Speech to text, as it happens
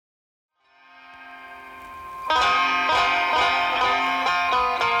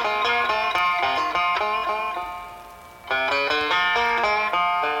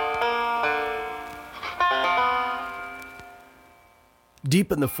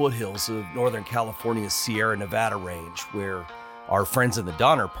Deep in the foothills of Northern California's Sierra Nevada range, where our friends in the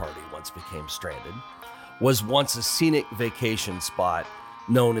Donner Party once became stranded, was once a scenic vacation spot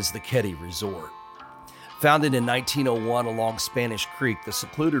known as the Keddie Resort. Founded in 1901 along Spanish Creek, the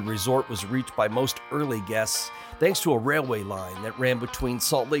secluded resort was reached by most early guests thanks to a railway line that ran between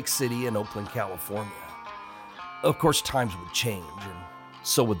Salt Lake City and Oakland, California. Of course, times would change, and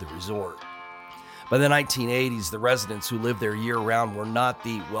so would the resort. By the 1980s, the residents who lived there year-round were not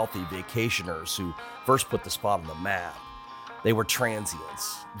the wealthy vacationers who first put the spot on the map. They were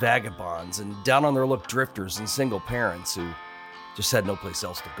transients, vagabonds, and down-on-their-luck drifters and single parents who just had no place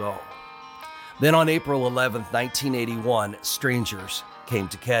else to go. Then on April 11th, 1981, strangers came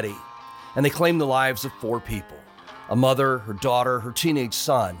to Keddie, and they claimed the lives of 4 people: a mother, her daughter, her teenage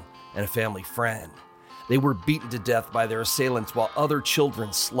son, and a family friend. They were beaten to death by their assailants while other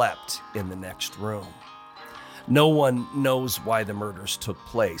children slept in the next room. No one knows why the murders took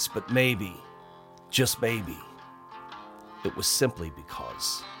place, but maybe, just maybe, it was simply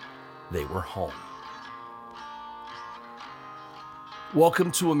because they were home.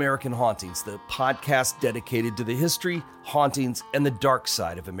 Welcome to American Hauntings, the podcast dedicated to the history, hauntings, and the dark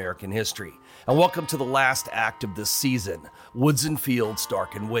side of American history. And welcome to the last act of this season, Woods and Fields,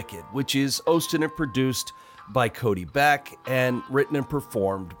 Dark and Wicked, which is hosted and produced by Cody Beck and written and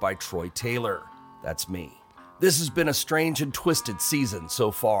performed by Troy Taylor. That's me. This has been a strange and twisted season so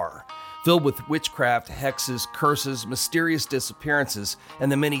far, filled with witchcraft, hexes, curses, mysterious disappearances,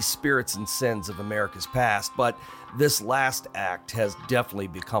 and the many spirits and sins of America's past. But this last act has definitely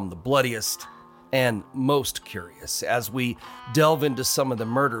become the bloodiest and most curious as we delve into some of the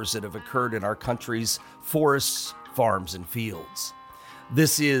murders that have occurred in our country's forests, farms, and fields.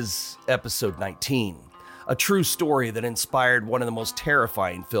 This is episode 19, a true story that inspired one of the most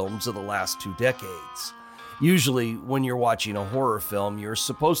terrifying films of the last 2 decades. Usually, when you're watching a horror film, you're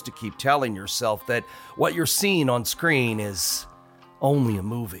supposed to keep telling yourself that what you're seeing on screen is only a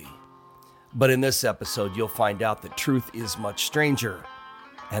movie. But in this episode, you'll find out that truth is much stranger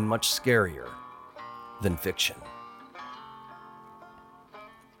and much scarier than fiction.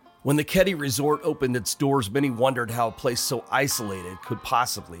 When the Keddie Resort opened its doors, many wondered how a place so isolated could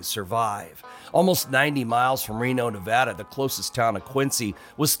possibly survive. Almost 90 miles from Reno, Nevada, the closest town of Quincy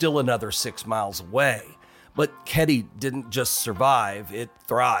was still another 6 miles away. But Keddie didn't just survive, it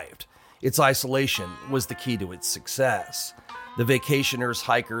thrived. Its isolation was the key to its success. The vacationers,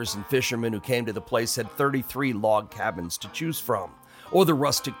 hikers, and fishermen who came to the place had 33 log cabins to choose from, or the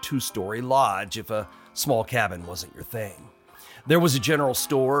rustic 2-story lodge if a small cabin wasn't your thing. There was a general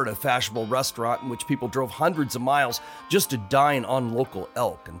store and a fashionable restaurant in which people drove hundreds of miles just to dine on local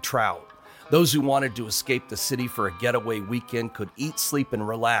elk and trout. Those who wanted to escape the city for a getaway weekend could eat, sleep, and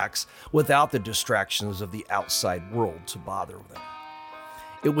relax without the distractions of the outside world to bother them.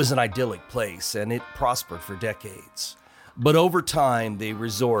 It was an idyllic place, and it prospered for decades. But over time, the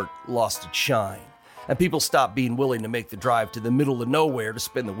resort lost its shine, and people stopped being willing to make the drive to the middle of nowhere to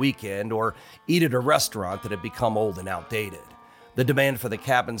spend the weekend or eat at a restaurant that had become old and outdated. The demand for the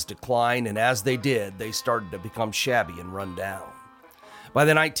cabins declined, and as they did, they started to become shabby and run down. By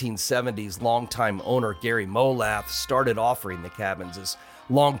the 1970s, longtime owner Gary Molath started offering the cabins as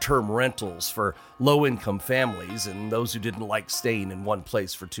long-term rentals for low-income families and those who didn't like staying in one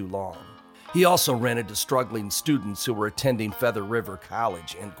place for too long. He also rented to struggling students who were attending Feather River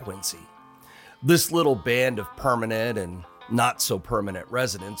College in Quincy. This little band of permanent and not-so-permanent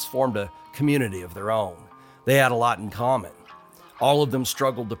residents formed a community of their own. They had a lot in common. All of them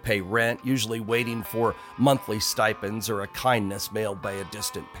struggled to pay rent, usually waiting for monthly stipends or a kindness mailed by a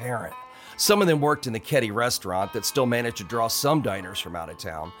distant parent. Some of them worked in the Keddie restaurant that still managed to draw some diners from out of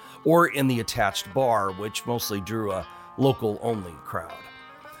town, or in the attached bar, which mostly drew a local-only crowd.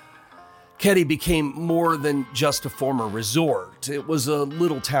 Keddie became more than just a former resort. It was a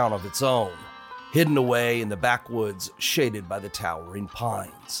little town of its own, hidden away in the backwoods, shaded by the towering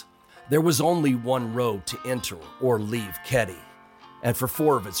pines. There was only one road to enter or leave Keddie, and for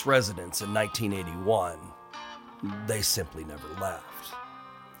 4 of its residents in 1981, they simply never left.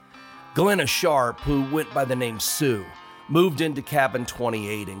 Glenna Sharp, who went by the name Sue, moved into cabin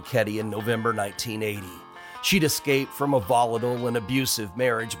 28 in Keddie in November 1980. She'd escaped from a volatile and abusive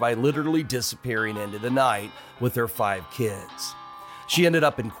marriage by literally disappearing into the night with her 5 kids. She ended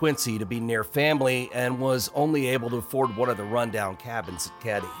up in Quincy to be near family and was only able to afford one of the rundown cabins at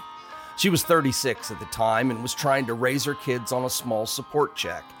Keddie. She was 36 at the time and was trying to raise her kids on a small support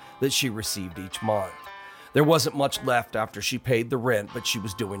check that she received each month. There wasn't much left after she paid the rent, but she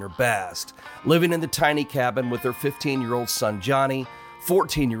was doing her best, living in the tiny cabin with her 15-year-old son Johnny,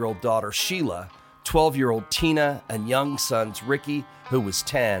 14-year-old daughter Sheila, 12-year-old Tina, and young sons Ricky, who was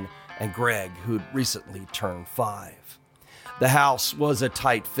 10, and Greg, who'd recently turned 5. The house was a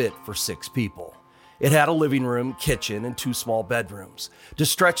tight fit for 6 people. It had a living room, kitchen, and 2 small bedrooms. To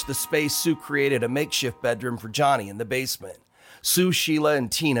stretch the space, Sue created a makeshift bedroom for Johnny in the basement. Sue, Sheila,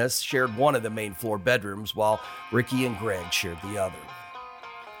 and Tina shared one of the main floor bedrooms, while Ricky and Greg shared the other.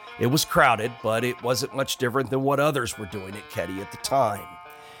 It was crowded, but it wasn't much different than what others were doing at Keddie at the time.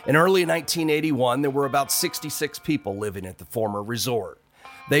 In early 1981, there were about 66 people living at the former resort.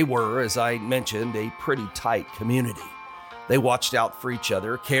 They were, as I mentioned, a pretty tight community. They watched out for each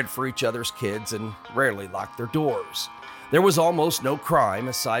other, cared for each other's kids, and rarely locked their doors. There was almost no crime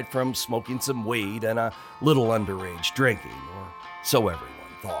aside from smoking some weed and a little underage drinking, or so everyone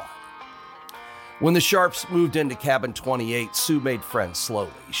thought. When the Sharps moved into cabin 28, Sue made friends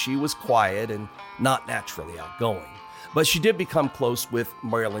slowly. She was quiet and not naturally outgoing, but she did become close with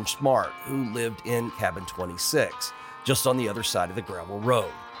Marilyn Smart, who lived in cabin 26, just on the other side of the gravel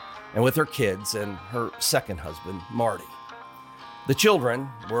road, and with her kids and her second husband, Marty. The children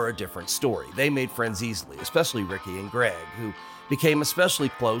were a different story. They made friends easily, especially Ricky and Greg, who became especially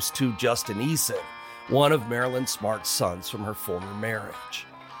close to Justin Eason, one of Marilyn Smart's sons from her former marriage.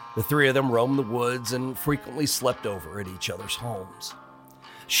 The 3 of them roamed the woods and frequently slept over at each other's homes.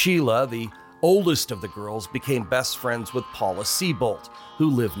 Sheila, the oldest of the girls, became best friends with Paula Seabolt, who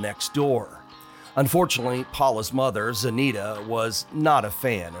lived next door. Unfortunately, Paula's mother, Zanita, was not a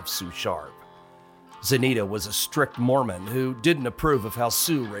fan of Sue Sharp. Zanita was a strict Mormon who didn't approve of how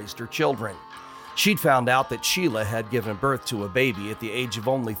Sue raised her children. She'd found out that Sheila had given birth to a baby at the age of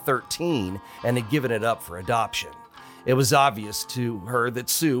only 13 and had given it up for adoption. It was obvious to her that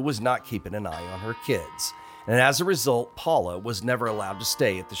Sue was not keeping an eye on her kids, and as a result, Paula was never allowed to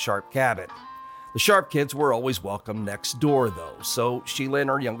stay at the Sharp cabin. The Sharp kids were always welcome next door, though, so Sheila and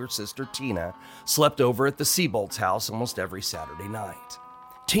her younger sister, Tina, slept over at the Seabolt's house almost every Saturday night.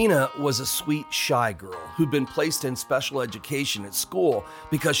 Tina was a sweet, shy girl who'd been placed in special education at school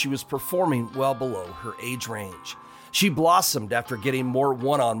because she was performing well below her age range. She blossomed after getting more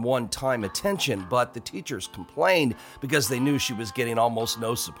one-on-one time attention, but the teachers complained because they knew she was getting almost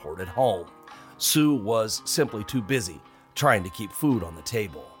no support at home. Sue was simply too busy trying to keep food on the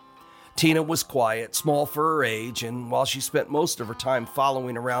table. Tina was quiet, small for her age, and while she spent most of her time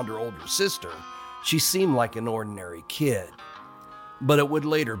following around her older sister, she seemed like an ordinary kid. But it would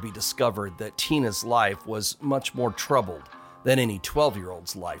later be discovered that Tina's life was much more troubled than any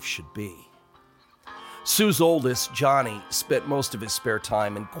 12-year-old's life should be. Sue's oldest, Johnny, spent most of his spare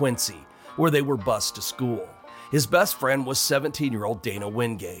time in Quincy, where they were bused to school. His best friend was 17-year-old Dana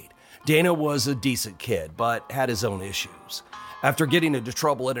Wingate. Dana was a decent kid, but had his own issues. After getting into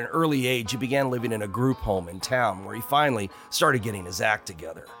trouble at an early age, he began living in a group home in town, where he finally started getting his act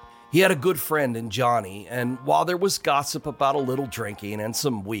together. He had a good friend in Johnny, and while there was gossip about a little drinking and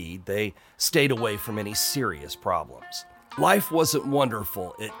some weed, they stayed away from any serious problems. Life wasn't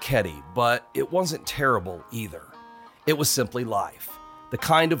wonderful at Keddie, but it wasn't terrible either. It was simply life. The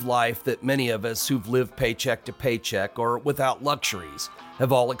kind of life that many of us who've lived paycheck to paycheck or without luxuries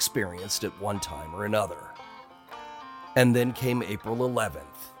have all experienced at one time or another. And then came April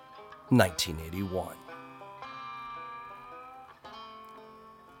 11th, 1981.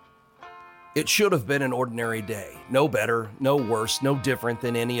 It should have been an ordinary day. No better, no worse, no different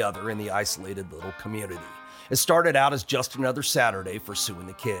than any other in the isolated little community. It started out as just another Saturday for Sue and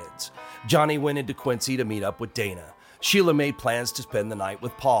the kids. Johnny went into Quincy to meet up with Dana. Sheila made plans to spend the night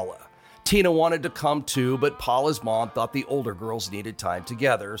with Paula. Tina wanted to come too, but Paula's mom thought the older girls needed time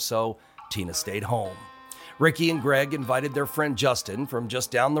together, so Tina stayed home. Ricky and Greg invited their friend Justin from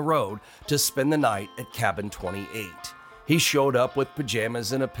just down the road to spend the night at cabin 28. He showed up with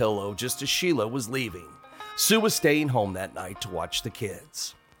pajamas and a pillow just as Sheila was leaving. Sue was staying home that night to watch the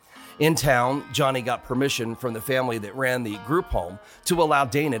kids. In town, Johnny got permission from the family that ran the group home to allow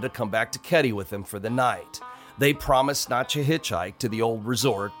Dana to come back to Keddie with them for the night. They promised not to hitchhike to the old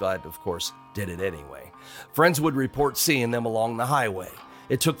resort, but of course did it anyway. Friends would report seeing them along the highway.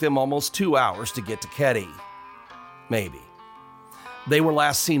 It took them almost 2 hours to get to Keddie. Maybe. They were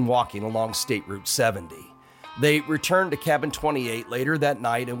last seen walking along State Route 70. They returned to cabin 28 later that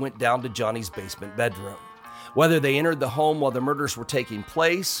night and went down to Johnny's basement bedroom. Whether they entered the home while the murders were taking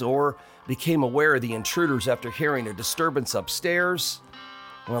place or became aware of the intruders after hearing a disturbance upstairs,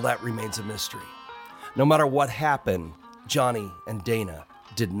 well, that remains a mystery. No matter what happened, Johnny and Dana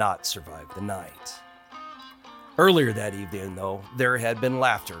did not survive the night. Earlier that evening, though, there had been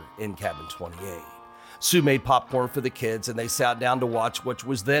laughter in cabin 28. Sue made popcorn for the kids, and they sat down to watch what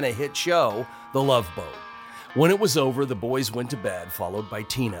was then a hit show, The Love Boat. When it was over, the boys went to bed, followed by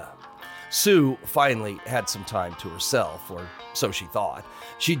Tina. Sue finally had some time to herself, or so she thought.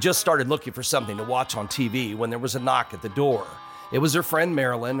 She just started looking for something to watch on TV when there was a knock at the door. It was her friend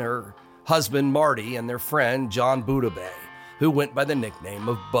Marilyn, her husband Marty, and their friend John Budabay, who went by the nickname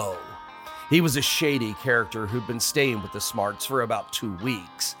of Bo. He was a shady character who'd been staying with the Smarts for about 2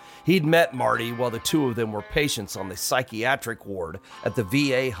 weeks. He'd met Marty while the two of them were patients on the psychiatric ward at the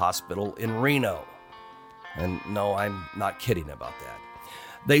VA hospital in Reno. And no, I'm not kidding about that.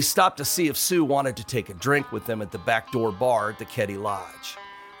 They stopped to see if Sue wanted to take a drink with them at the backdoor bar at the Ketty Lodge.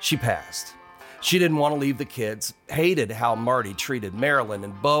 She passed. She didn't want to leave the kids, hated how Marty treated Marilyn,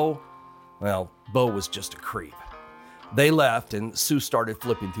 and Bo was just a creep. They left, and Sue started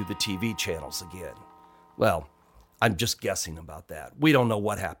flipping through the TV channels again. Well, I'm just guessing about that. We don't know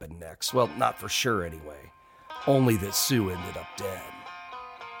what happened next. Well, not for sure anyway. Only that Sue ended up dead.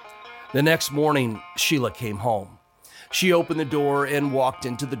 The next morning, Sheila came home. She opened the door and walked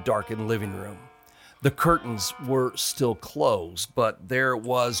into the darkened living room. The curtains were still closed, but there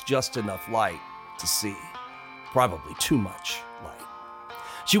was just enough light to see. Probably too much light.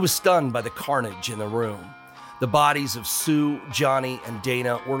 She was stunned by the carnage in the room. The bodies of Sue, Johnny, and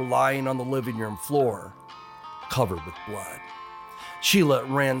Dana were lying on the living room floor, covered with blood. Sheila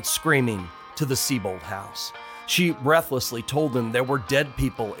ran screaming to the Siebold house. She breathlessly told them there were dead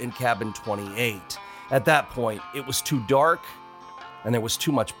people in cabin 28. At that point, it was too dark and there was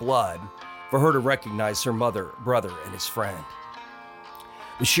too much blood for her to recognize her mother, brother, and his friend.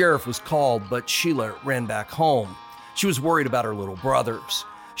 The sheriff was called, but Sheila ran back home. She was worried about her little brothers.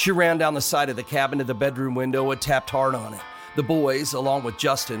 She ran down the side of the cabin to the bedroom window and tapped hard on it. The boys, along with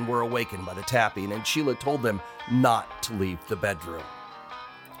Justin, were awakened by the tapping, and Sheila told them not to leave the bedroom.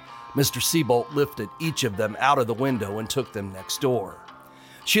 Mr. Siebold lifted each of them out of the window and took them next door.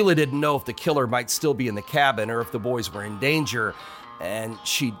 Sheila didn't know if the killer might still be in the cabin or if the boys were in danger, and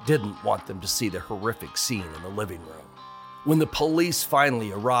she didn't want them to see the horrific scene in the living room. When the police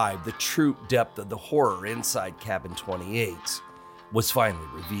finally arrived, the true depth of the horror inside cabin 28 was finally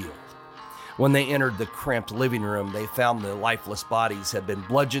revealed. When they entered the cramped living room, they found the lifeless bodies had been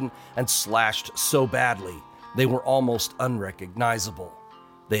bludgeoned and slashed so badly they were almost unrecognizable.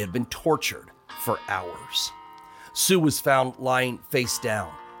 They had been tortured for hours. Sue was found lying face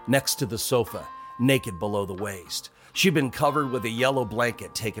down next to the sofa, naked below the waist. She'd been covered with a yellow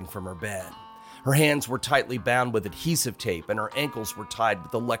blanket taken from her bed. Her hands were tightly bound with adhesive tape, and her ankles were tied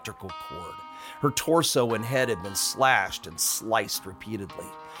with electrical cord. Her torso and head had been slashed and sliced repeatedly.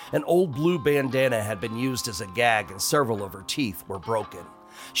 An old blue bandana had been used as a gag, and several of her teeth were broken.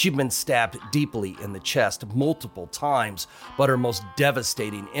 She'd been stabbed deeply in the chest multiple times, but her most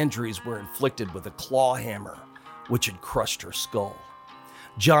devastating injuries were inflicted with a claw hammer, which had crushed her skull.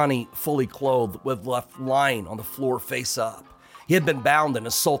 Johnny, fully clothed, was left lying on the floor face up. He had been bound and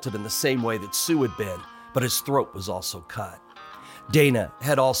assaulted in the same way that Sue had been, but his throat was also cut. Dana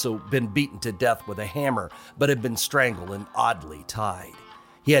had also been beaten to death with a hammer, but had been strangled and oddly tied.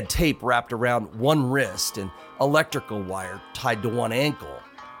 He had tape wrapped around one wrist and electrical wire tied to one ankle,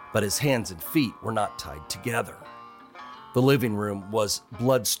 but his hands and feet were not tied together. The living room was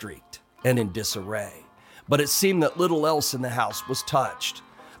blood-streaked and in disarray, but it seemed that little else in the house was touched.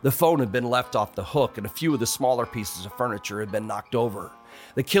 The phone had been left off the hook, and a few of the smaller pieces of furniture had been knocked over.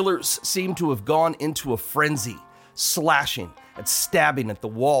 The killers seemed to have gone into a frenzy, slashing and stabbing at the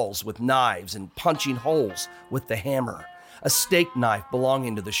walls with knives and punching holes with the hammer. A steak knife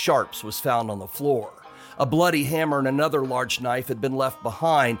belonging to the Sharps was found on the floor. A bloody hammer and another large knife had been left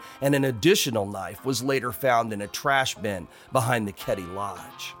behind, and an additional knife was later found in a trash bin behind the Ketty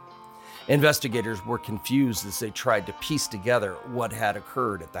Lodge. Investigators were confused as they tried to piece together what had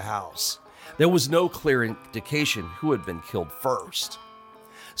occurred at the house. There was no clear indication who had been killed first.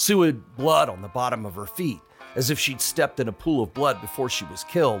 Sue had blood on the bottom of her feet, as if she'd stepped in a pool of blood before she was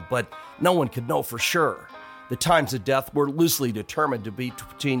killed, but no one could know for sure. The times of death were loosely determined to be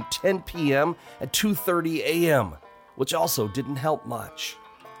between 10 p.m. and 2:30 a.m., which also didn't help much.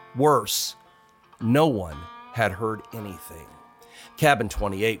 Worse, no one had heard anything. Cabin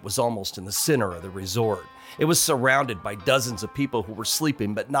 28 was almost in the center of the resort. It was surrounded by dozens of people who were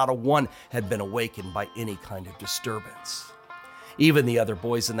sleeping, but not a one had been awakened by any kind of disturbance. Even the other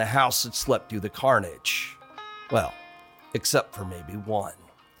boys in the house had slept through the carnage. Well, except for maybe one.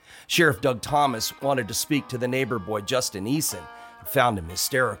 Sheriff Doug Thomas wanted to speak to the neighbor boy Justin Eason and found him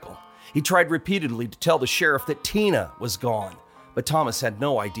hysterical. He tried repeatedly to tell the sheriff that Tina was gone, but Thomas had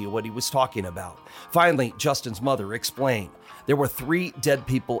no idea what he was talking about. Finally, Justin's mother explained. There were 3 dead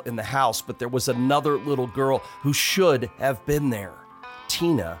people in the house, but there was another little girl who should have been there.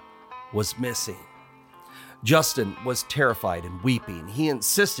 Tina was missing. Justin was terrified and weeping. He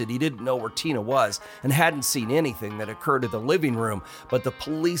insisted he didn't know where Tina was and hadn't seen anything that occurred in the living room, but the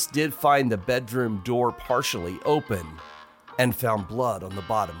police did find the bedroom door partially open and found blood on the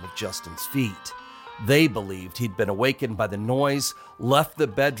bottom of Justin's feet. They believed he'd been awakened by the noise, left the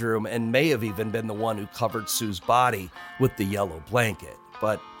bedroom, and may have even been the one who covered Sue's body with the yellow blanket.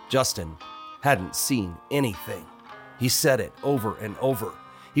 But Justin hadn't seen anything. He said it over and over.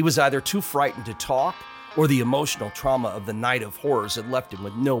 He was either too frightened to talk, or the emotional trauma of the night of horrors had left him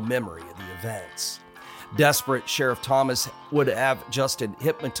with no memory of the events. Desperate, Sheriff Thomas would have Justin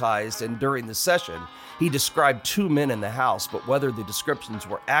hypnotized, and during the session, he described 2 men in the house, but whether the descriptions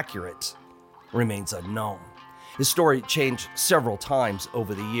were accurate remains unknown. His story changed several times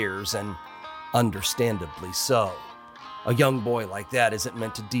over the years, and understandably so. A young boy like that isn't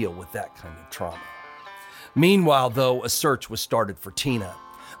meant to deal with that kind of trauma. Meanwhile, though, a search was started for Tina.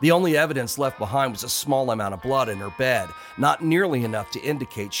 The only evidence left behind was a small amount of blood in her bed, not nearly enough to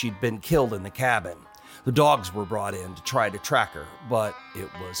indicate she'd been killed in the cabin. The dogs were brought in to try to track her, but it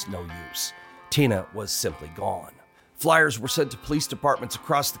was no use. Tina was simply gone. Flyers were sent to police departments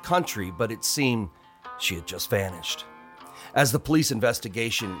across the country, but it seemed she had just vanished. As the police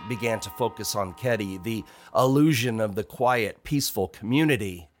investigation began to focus on Keddie, the illusion of the quiet, peaceful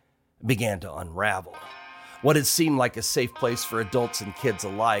community began to unravel. What had seemed like a safe place for adults and kids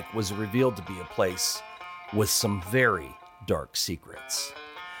alike was revealed to be a place with some very dark secrets.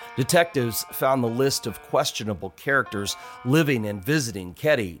 Detectives found the list of questionable characters living and visiting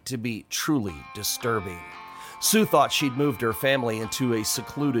Keddie to be truly disturbing. Sue thought she'd moved her family into a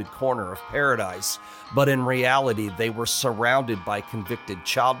secluded corner of paradise, but in reality, they were surrounded by convicted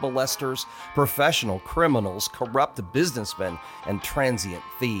child molesters, professional criminals, corrupt businessmen, and transient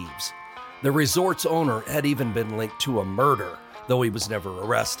thieves. The resort's owner had even been linked to a murder, though he was never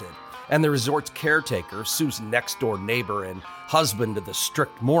arrested. And the resort's caretaker, Sue's next-door neighbor and husband to the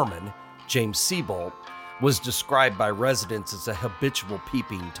strict Mormon, James Seabolt, was described by residents as a habitual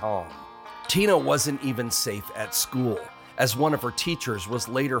peeping Tom. Tina wasn't even safe at school, as one of her teachers was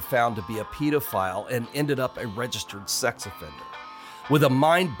later found to be a pedophile and ended up a registered sex offender. With a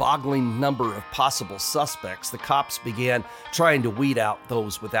mind-boggling number of possible suspects, the cops began trying to weed out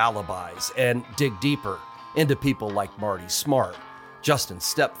those with alibis and dig deeper into people like Marty Smart, Justin's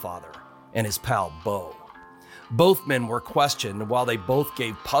stepfather, and his pal Bo. Both men were questioned while they both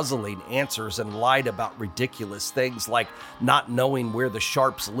gave puzzling answers and lied about ridiculous things like not knowing where the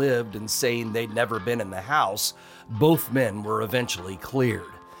Sharps lived and saying they'd never been in the house. Both men were eventually cleared.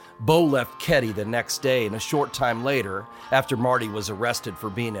 Bo left Keddie the next day, and a short time later, after Marty was arrested for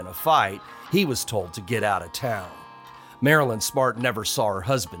being in a fight, he was told to get out of town. Marilyn Smart never saw her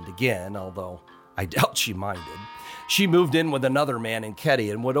husband again, although I doubt she minded. She moved in with another man in Keddie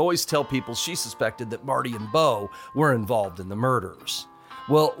and would always tell people she suspected that Marty and Bo were involved in the murders.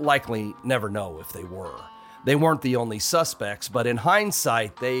 We'll likely never know if they were. They weren't the only suspects, but in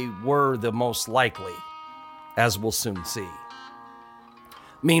hindsight, they were the most likely, as we'll soon see.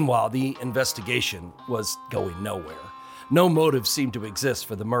 Meanwhile, the investigation was going nowhere. No motive seemed to exist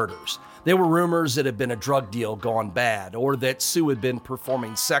for the murders. There were rumors it had been a drug deal gone bad, or that Sue had been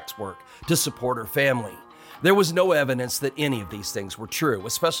performing sex work to support her family. There was no evidence that any of these things were true,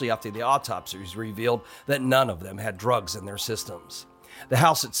 especially after the autopsies revealed that none of them had drugs in their systems. The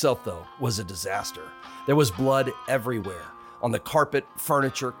house itself, though, was a disaster. There was blood everywhere. On the carpet,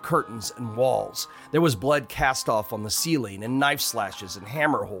 furniture, curtains, and walls. There was blood cast off on the ceiling and knife slashes and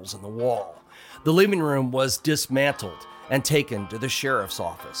hammer holes in the wall. The living room was dismantled and taken to the sheriff's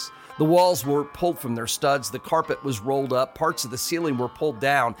office. The walls were pulled from their studs, the carpet was rolled up, parts of the ceiling were pulled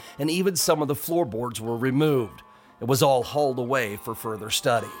down, and even some of the floorboards were removed. It was all hauled away for further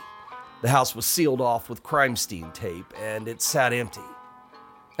study. The house was sealed off with crime scene tape, and it sat empty,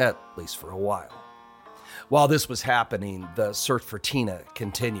 at least for a while. While this was happening, the search for Tina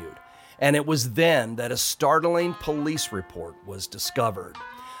continued, and it was then that a startling police report was discovered.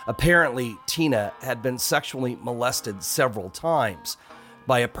 Apparently, Tina had been sexually molested several times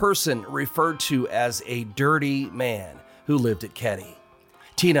by a person referred to as a dirty man who lived at Keddie.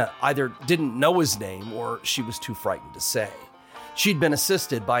 Tina either didn't know his name or she was too frightened to say. She'd been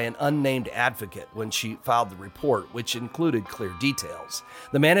assisted by an unnamed advocate when she filed the report, which included clear details.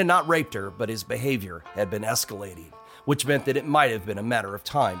 The man had not raped her, but his behavior had been escalating, which meant that it might have been a matter of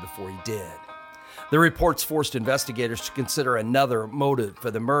time before he did. The reports forced investigators to consider another motive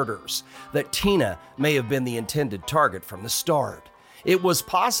for the murders, that Tina may have been the intended target from the start. It was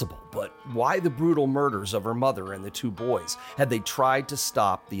possible, but why the brutal murders of her mother and the 2 boys? Had they tried to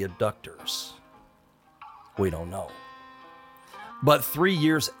stop the abductors? We don't know. But 3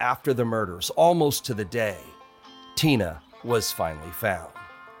 years after the murders, almost to the day, Tina was finally found.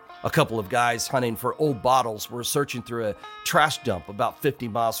 A couple of guys hunting for old bottles were searching through a trash dump about 50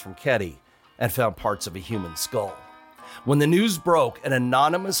 miles from Keddie and found parts of a human skull. When the news broke, an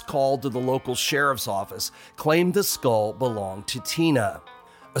anonymous call to the local sheriff's office claimed the skull belonged to Tina.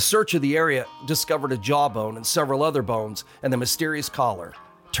 A search of the area discovered a jawbone and several other bones, and the mysterious caller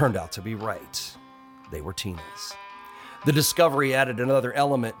turned out to be right. They were Tina's. The discovery added another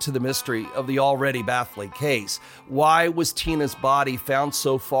element to the mystery of the already baffling case. Why was Tina's body found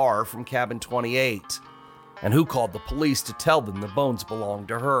so far from Cabin 28? And who called the police to tell them the bones belonged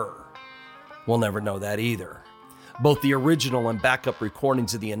to her? We'll never know that either. Both the original and backup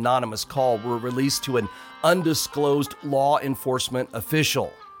recordings of the anonymous call were released to an undisclosed law enforcement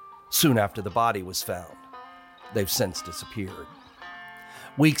official soon after the body was found. They've since disappeared.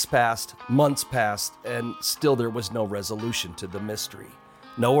 Weeks passed, months passed, and still there was no resolution to the mystery.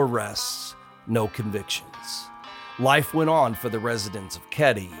 No arrests, no convictions. Life went on for the residents of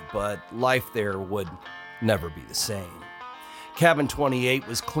Keddie, but life there would never be the same. Cabin 28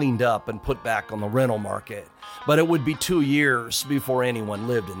 was cleaned up and put back on the rental market, but it would be 2 years before anyone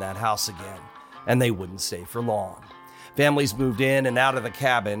lived in that house again, and they wouldn't stay for long. Families moved in and out of the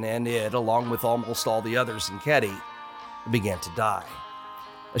cabin, and it, along with almost all the others in Keddie, began to die.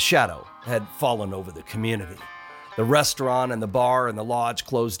 A shadow had fallen over the community. The restaurant and the bar and the lodge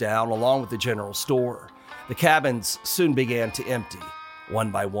closed down, along with the general store. The cabins soon began to empty, one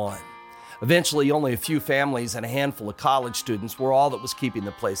by one. Eventually, only a few families and a handful of college students were all that was keeping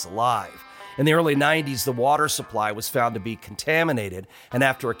the place alive. In the early 90s, the water supply was found to be contaminated, and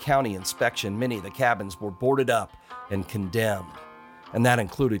after a county inspection, many of the cabins were boarded up and condemned. And that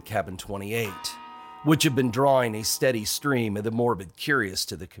included Cabin 28, which had been drawing a steady stream of the morbid curious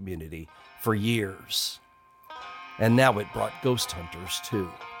to the community for years. And now it brought ghost hunters too.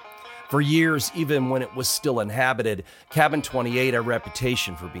 For years, even when it was still inhabited, Cabin 28 had a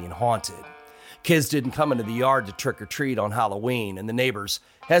reputation for being haunted. Kids didn't come into the yard to trick or treat on Halloween, and the neighbors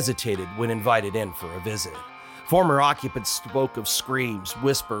hesitated when invited in for a visit. Former occupants spoke of screams,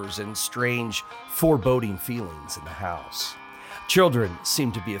 whispers, and strange, foreboding feelings in the house. Children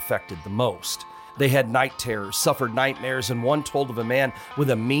seemed to be affected the most. They had night terrors, suffered nightmares, and one told of a man with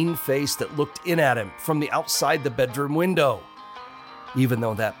a mean face that looked in at him from the outside the bedroom window, even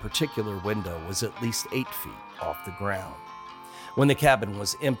though that particular window was at least 8 feet off the ground. When the cabin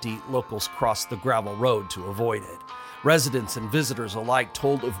was empty, locals crossed the gravel road to avoid it. Residents and visitors alike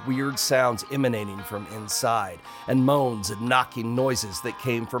told of weird sounds emanating from inside, and moans and knocking noises that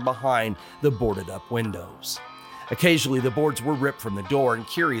came from behind the boarded-up windows. Occasionally, the boards were ripped from the door, and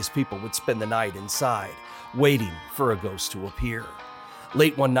curious people would spend the night inside, waiting for a ghost to appear.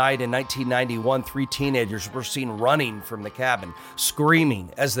 Late one night in 1991, 3 teenagers were seen running from the cabin, screaming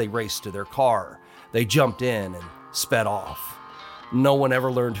as they raced to their car. They jumped in and sped off. No one ever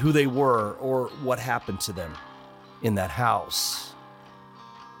learned who they were or what happened to them in that house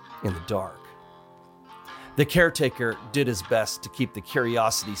in the dark. The caretaker did his best to keep the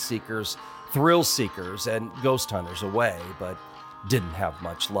curiosity seekers, thrill seekers, and ghost hunters away, but didn't have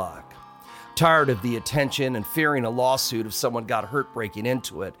much luck. Tired of the attention and fearing a lawsuit if someone got hurt breaking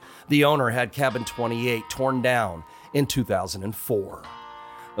into it, the owner had Cabin 28 torn down in 2004.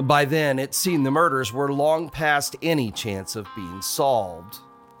 By then, it seemed the murders were long past any chance of being solved.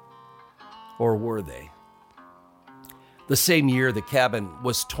 Or were they? The same year the cabin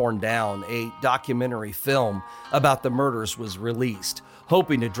was torn down, a documentary film about the murders was released,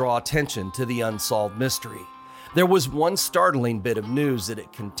 hoping to draw attention to the unsolved mystery. There was one startling bit of news that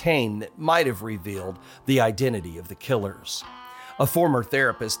it contained that might have revealed the identity of the killers. A former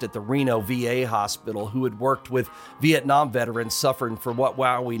therapist at the Reno VA hospital who had worked with Vietnam veterans suffering from what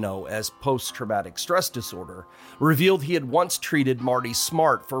we know as post-traumatic stress disorder revealed he had once treated Marty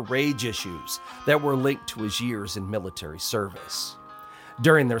Smart for rage issues that were linked to his years in military service.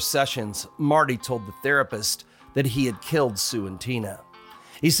 During their sessions, Marty told the therapist that he had killed Sue and Tina.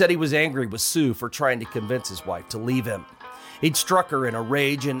 He said he was angry with Sue for trying to convince his wife to leave him. He'd struck her in a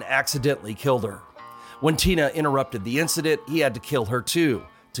rage and accidentally killed her. When Tina interrupted the incident, he had to kill her too,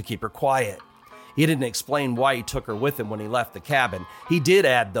 to keep her quiet. He didn't explain why he took her with him when he left the cabin. He did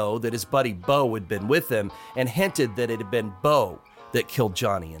add, though, that his buddy Bo had been with him and hinted that it had been Bo that killed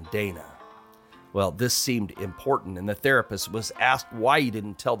Johnny and Dana. Well, this seemed important, and the therapist was asked why he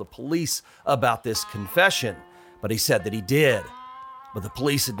didn't tell the police about this confession, but he said that he did, but the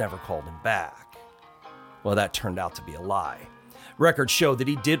police had never called him back. Well, that turned out to be a lie. Records show that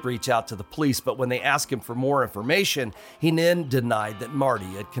he did reach out to the police, but when they asked him for more information, he then denied that Marty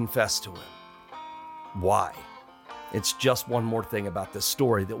had confessed to him. Why? It's just one more thing about this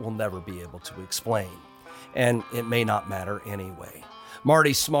story that we'll never be able to explain. and it may not matter anyway.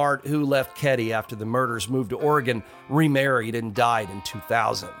 Marty Smart, who left Keddie after the murders, moved to Oregon, remarried, and died in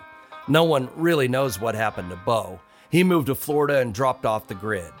 2000. No one really knows what happened to Bo. He moved to Florida and dropped off the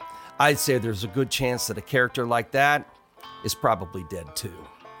grid. I'd say there's a good chance that a character like that is probably dead too.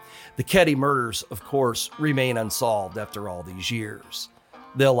 The Keddie murders, of course, remain unsolved after all these years.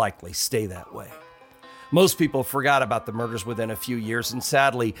 They'll likely stay that way. Most people forgot about the murders within a few years, and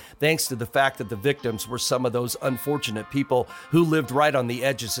sadly, thanks to the fact that the victims were some of those unfortunate people who lived right on the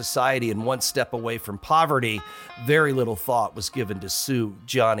edge of society and one step away from poverty, very little thought was given to Sue,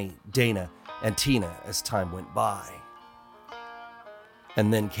 Johnny, Dana, and Tina as time went by.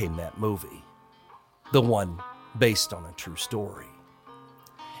 And then came that movie, the one based on a true story.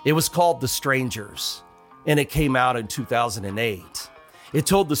 It was called The Strangers, and it came out in 2008. It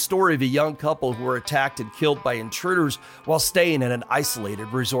told the story of a young couple who were attacked and killed by intruders while staying in an isolated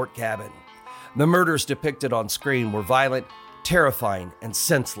resort cabin. The murders depicted on screen were violent, terrifying, and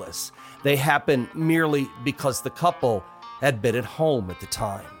senseless. They happened merely because the couple had been at home at the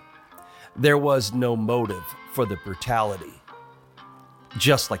time. There was no motive for the brutality,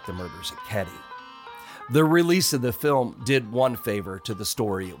 just like the murders at Keddie. The release of the film did one favor to the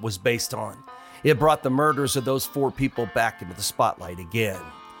story it was based on. It brought the murders of those 4 people back into the spotlight again.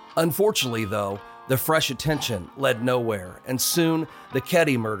 Unfortunately, though, the fresh attention led nowhere, and soon the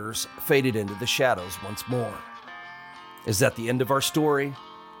Keddie murders faded into the shadows once more. Is that the end of our story?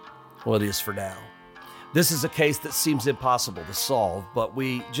 Well, it is for now. This is a case that seems impossible to solve, but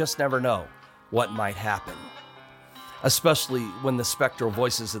we just never know what might happen, especially when the spectral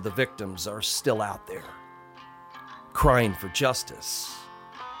voices of the victims are still out there, crying for justice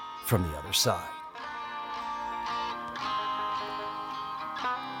from the other side.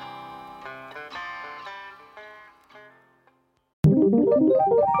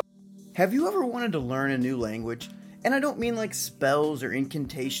 Have you ever wanted to learn a new language? And I don't mean like spells or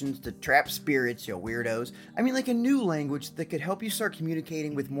incantations to trap spirits, you weirdos. I mean like a new language that could help you start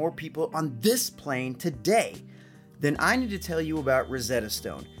communicating with more people on this plane today. Then I need to tell you about Rosetta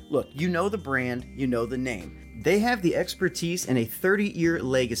Stone. Look, you know the brand, you know the name. They have the expertise and a 30-year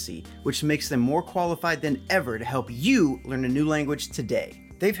legacy, which makes them more qualified than ever to help you learn a new language today.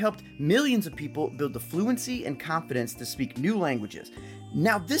 They've helped millions of people build the fluency and confidence to speak new languages.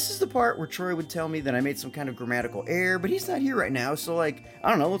 Now, this is the part where Troy would tell me that I made some kind of grammatical error, but he's not here right now, so I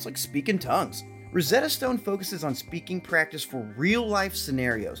don't know, it's like speaking tongues. Rosetta Stone focuses on speaking practice for real-life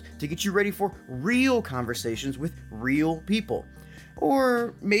scenarios to get you ready for real conversations with real people.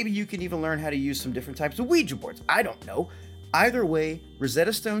 Or maybe you can even learn how to use some different types of Ouija boards. I don't know. Either way,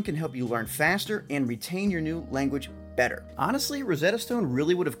 Rosetta Stone can help you learn faster and retain your new language better. Honestly, Rosetta Stone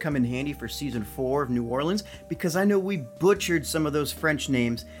really would have come in handy for season 4 of New Orleans because I know we butchered some of those French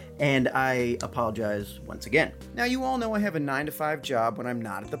names, and I apologize once again. Now, you all know I have a 9-to-5 job when I'm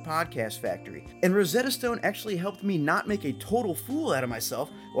not at the podcast factory, and Rosetta Stone actually helped me not make a total fool out of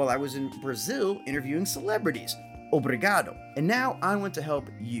myself while I was in Brazil interviewing celebrities. Obrigado. And now I want to help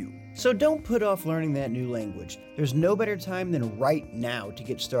you. So don't put off learning that new language. There's no better time than right now to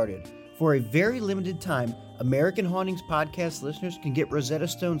get started. For a very limited time, American Hauntings podcast listeners can get Rosetta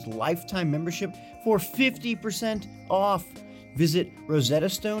Stone's lifetime membership for 50% off. Visit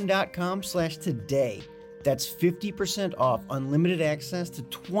rosettastone.com/today. That's 50% off unlimited access to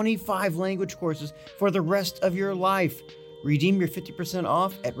 25 language courses for the rest of your life. Redeem your 50%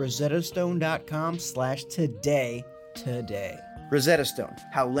 off at rosettastone.com/today today. Rosetta Stone,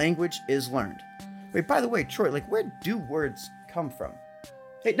 how language is learned. Wait, by the way, Troy, where do words come from?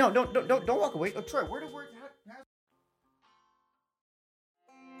 Hey, no, don't walk away. Oh, Troy, where do words...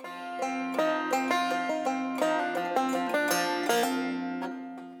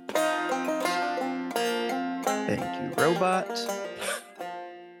 Thank you, robot.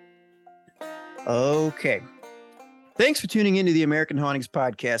 Okay. Thanks for tuning into the American Hauntings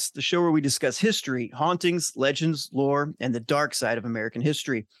Podcast, the show where we discuss history, hauntings, legends, lore, and the dark side of American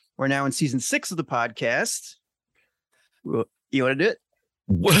history. We're now in season 6 of the podcast. You want to do it?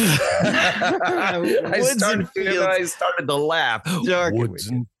 I started to laugh.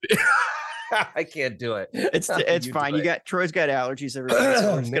 I can't do it. It's fine. Troy's got allergies. Everybody.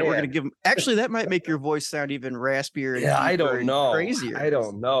 So we're gonna give him. Actually, that might make your voice sound even raspier. And I don't know. Crazier. I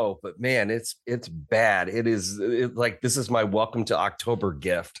don't know, but man, it's bad. This is my welcome to October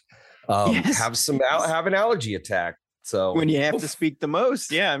gift. Yes. Have an allergy attack. So when you have to speak the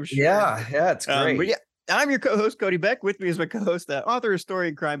most, yeah, I'm sure. Yeah, it's great. But yeah, I'm your co-host Cody Beck. With me is my co-host, author,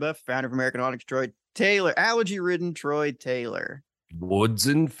 historian, crime buff, founder of American Hauntings, Troy Taylor. Allergy-ridden Troy Taylor. Woods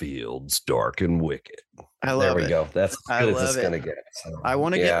and fields, dark and wicked. I love There we it. go. That's as I good as it's love it. gonna get. So, I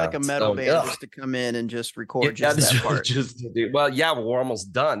want to get yeah. like a metal So, band just to come in and just record just that part. well, yeah, well, we're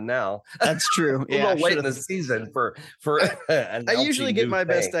almost done now. That's true. We're Yeah, gonna wait in the season for I usually get my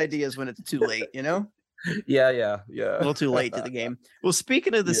best things. ideas when it's too late, you know? Yeah. A little too late to the game. Well,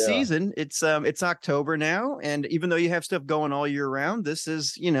 speaking of the season, it's October now, and even though you have stuff going all year round, this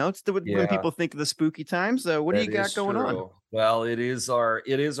is, it's when people think of the spooky times. What do you got going on? Well, it is our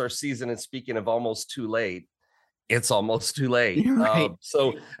season, and speaking of almost too late, it's almost too late. Right.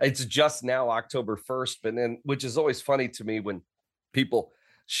 So it's just now October 1st, but then, which is always funny to me when people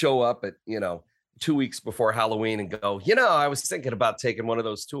show up at 2 weeks before Halloween and go, I was thinking about taking one of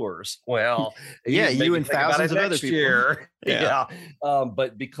those tours. Well, yeah, you and thousands of other people. Year. Yeah.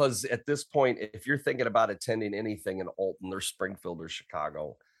 But because at this point, if you're thinking about attending anything in Alton or Springfield or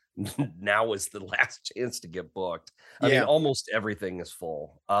Chicago, now is the last chance to get booked. I mean, almost everything is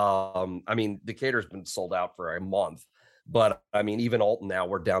full. I mean, Decatur's been sold out for a month, but I mean, even Alton now,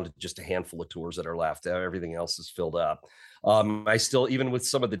 we're down to just a handful of tours that are left. Everything else is filled up. I still, even with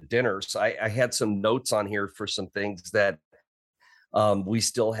some of the dinners, I had some notes on here for some things that we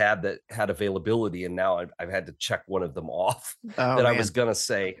still had availability, and now I've had to check one of them off I was gonna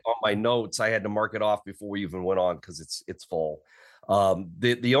say on my notes. I had to mark it off before we even went on because it's full.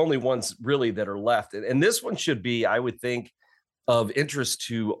 The only ones really that are left, and this one should be, I would think, of interest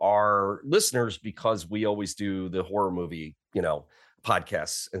to our listeners, because we always do the horror movie,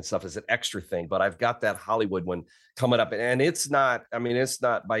 podcasts and stuff as an extra thing. But I've got that Hollywood one coming up, and it's not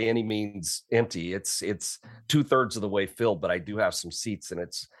by any means empty. It's 2/3 of the way filled, but I do have some seats, and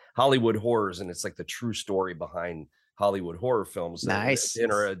it's Hollywood Horrors, and it's like the true story behind Hollywood horror films. Nice.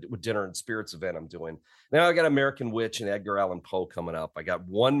 Dinner and Spirits event I'm doing. Now I got American Witch and Edgar Allan Poe coming up. I got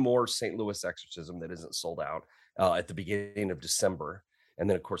one more St. Louis Exorcism that isn't sold out at the beginning of December. And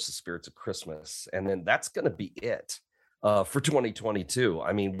then, of course, the Spirits of Christmas. And then that's going to be it for 2022.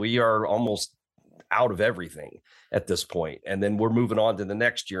 I mean, we are almost out of everything at this point. And then we're moving on to the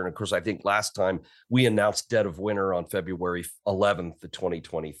next year. And of course, I think last time we announced Dead of Winter on February 11th of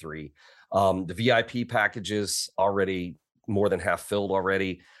 2023. The VIP packages already more than half filled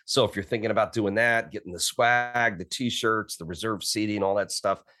already. So if you're thinking about doing that, getting the swag, the t-shirts, the reserved seating, all that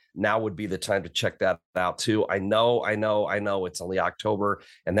stuff, now would be the time to check that out too. I know it's only October,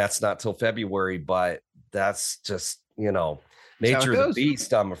 and that's not till February, but that's just, nature of the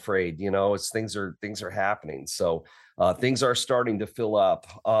beast, I'm afraid. It's things are happening. So things are starting to fill up.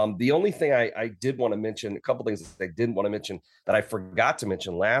 The only thing I did want to mention, a couple things that I didn't want to mention that I forgot to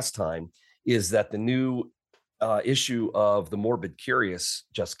mention last time, is that the new issue of The Morbid Curious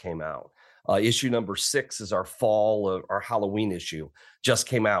just came out. Issue number 6 is our Halloween issue, just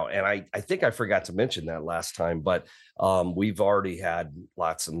came out. And I think I forgot to mention that last time, but we've already had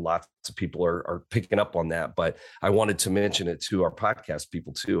lots and lots of people are picking up on that. But I wanted to mention it to our podcast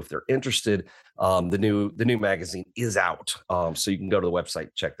people too, if they're interested. The new magazine is out. So you can go to the website,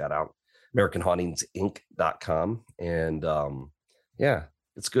 check that out, AmericanHauntingsinc.com. And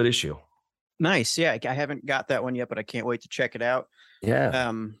it's a good issue. Nice. Yeah, I haven't got that one yet, but I can't wait to check it out.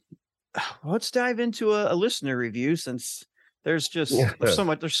 Yeah. Let's dive into a listener review, since there's so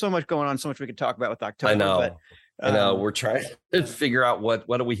much going on, so much we could talk about with October. I know. We're trying to figure out what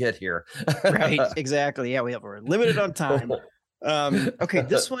do we hit here. Right. Exactly. Yeah, we're limited on time. Okay,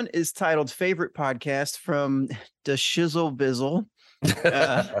 this one is titled "Favorite Podcast" from the Shizzle Bizzle.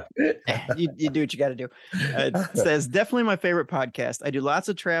 You do what you got to do. It says, definitely my favorite podcast. I do lots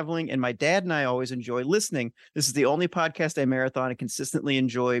of traveling, and my dad and I always enjoy listening. This is the only podcast I marathon and consistently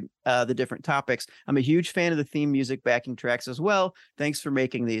enjoy the different topics. I'm a huge fan of the theme music backing tracks as well. Thanks for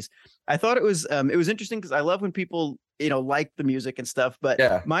making these. I thought it was interesting because I love when people like the music and stuff,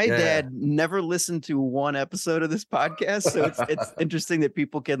 but my dad never listened to one episode of this podcast, so it's interesting that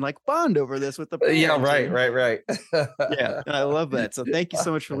people can bond over this with the right. Yeah, and I love that. So thank you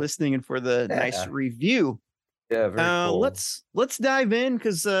so much for listening and for the nice review. Yeah, very cool. Let's dive in,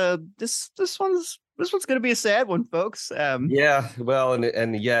 because this one's going to be a sad one, folks. Well,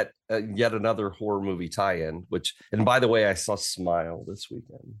 and yet another horror movie tie-in. And by the way, I saw Smile this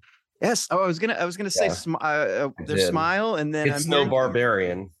weekend. Yes. Oh, I was gonna say there's Smile, and then it's No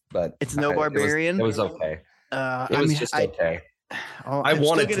Barbarian, but it's No Barbarian. It was okay. It was just okay. I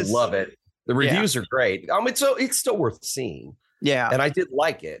wanted to love it. The reviews are great. It's still worth seeing. Yeah, and I did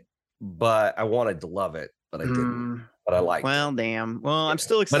like it, but I wanted to love it, but I didn't. But I liked it. Well, damn. Well, I'm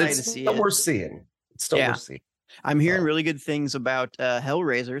still excited to see it. It's still worth seeing. It's still worth seeing. I'm hearing really good things about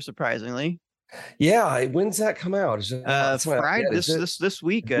Hellraiser, surprisingly. Yeah, when's that come out? Is it it's not out Friday yet, is it? this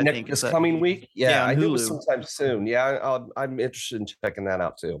week, I Next think this it's coming week? yeah, Yeah, on I knew it was Hulu. sometime soon. Yeah, I'm interested in checking that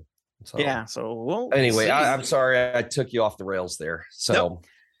out too. So Yeah, so we'll anyway, see. I'm sorry I took you off the rails there. Nope, So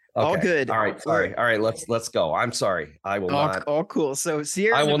all okay. good. All right, We're sorry. All right, let's go. I'm sorry. all cool. So I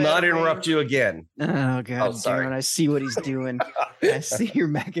Sierra will Nevada, not Wayne. interrupt you again. Oh Oh, god damn sorry. it. I see what he's doing. I see your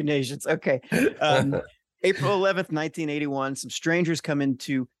machinations. Okay. Um, April 11th, 1981, some strangers come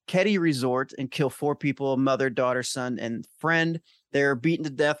into Ketty Resort and kill four people, mother, daughter, son, and friend. They're beaten to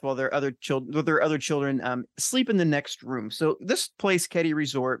death while their other children sleep in the next room. So this place, Ketty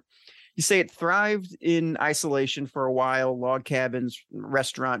Resort, you say it thrived in isolation for a while, log cabins,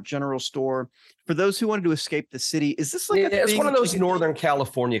 restaurant, general store. For those who wanted to escape the city, is this like Yeah, a it's one thing? of those Northern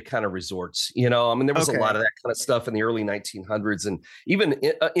California kind of resorts. I mean, there was a lot Okay. of that kind of stuff in the early 1900s and even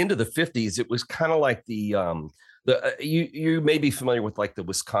into the 50s. It was kind of like you may be familiar with like the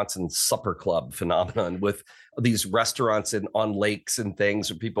Wisconsin Supper Club phenomenon with these restaurants on lakes and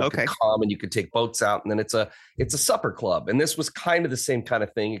things where people could Okay. come and you could take boats out, and then it's a supper club. And this was kind of the same kind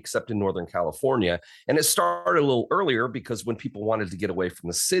of thing, except in Northern California. And it started a little earlier because when people wanted to get away from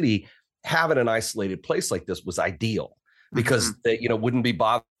the city, having an isolated place like this was ideal because Mhm. they wouldn't be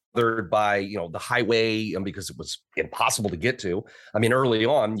bothered by the highway, and because it was impossible to get to. I mean, early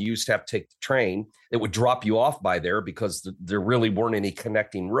on you used to have to take the train. It would drop you off by there because there really weren't any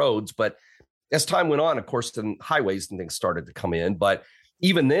connecting roads. But as time went on, of course, then highways and things started to come in. But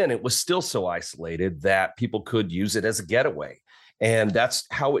even then it was still so isolated that people could use it as a getaway, and that's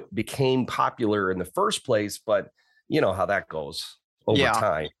how it became popular in the first place. But you know how that goes over Yeah.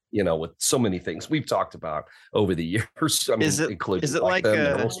 time, with so many things we've talked about over the years. I Is mean, it including is it like like the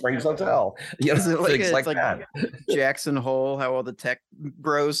Mineral Springs Hotel, is it like things it's like like that. Jackson Hole, how all the tech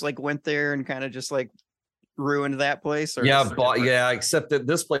bros like went there and kind of just like ruined that place, or Yeah, is it different? yeah, except that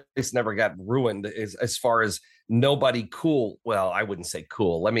this place never got ruined as far as nobody cool. Well, I wouldn't say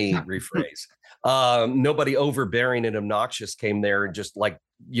cool. Let me rephrase. Nobody overbearing and obnoxious came there and just like,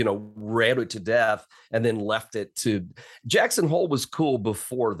 read it to death and then left it to Jackson Hole was cool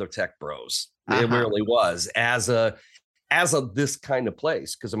before the tech bros. It Uh-huh. really was as a this kind of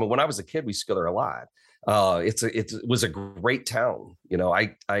place. Cause I mean, when I was a kid, we used to go there a lot. It was a great town.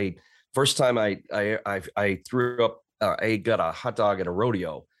 I first time I threw up. I got a hot dog at a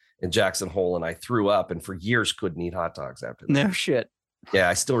rodeo in Jackson Hole, and I threw up, and for years couldn't eat hot dogs after that. No shit. Yeah,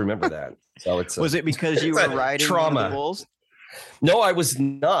 I still remember that. So Was it because you it's were a riding one of the trauma. bulls? No, I was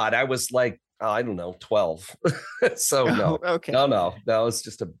not. I was like, I don't know, 12. So Oh, no, okay. no.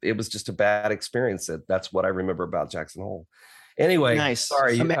 It was just a bad experience. That's what I remember about Jackson Hole. Anyway, Nice.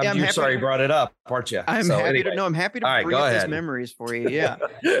 sorry, I'm you're happy. sorry you brought it up, aren't you? I'm So happy to anyway, no, I'm happy to all right, bring go up those ahead. memories for you. Yeah.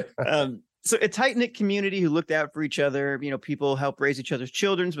 So a tight-knit community who looked out for each other. People help raise each other's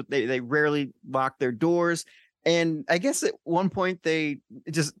children, but they rarely lock their doors. And I guess at one point did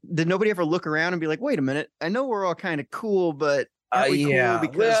nobody ever look around and be like, wait a minute, I know we're all kind of cool, but aren't we cool Yeah.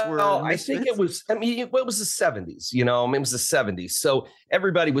 because we're Well, I think misfits? it was. I mean, it was the 70s. I mean, it was the 70s, so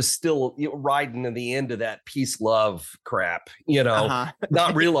everybody was still riding in the end of that peace love crap. Uh-huh.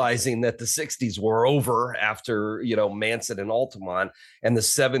 Not realizing that the 60s were over after Manson and Altamont, and the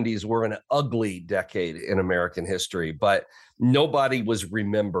 70s were an ugly decade in American history. But nobody was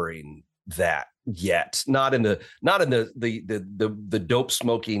remembering that yet. Not in the dope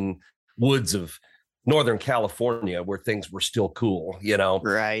smoking woods of Northern California where things were still cool.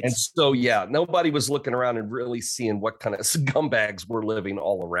 Right. And so, yeah, nobody was looking around and really seeing what kind of scumbags were living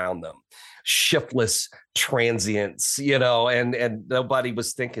all around them. Shiftless transients, and nobody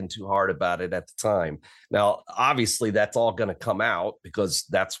was thinking too hard about it at the time. Now, obviously, that's all going to come out because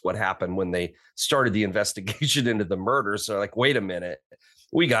that's what happened when they started the investigation into the murder. So, like, wait a minute,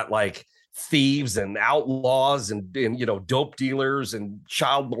 we got like thieves and outlaws and dope dealers and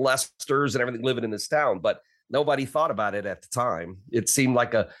child molesters and everything living in this town, but nobody thought about it at the time. It seemed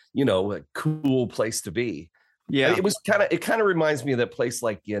like a cool place to be. Yeah. It kind of reminds me of that place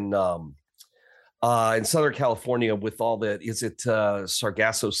like in Southern California with all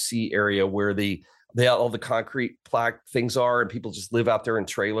Sargasso Sea area where all the concrete plaque things are and people just live out there in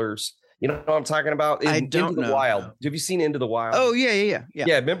trailers. You know what I'm talking about? I don't Into the know. Wild. Have you seen Into the Wild? Oh, yeah.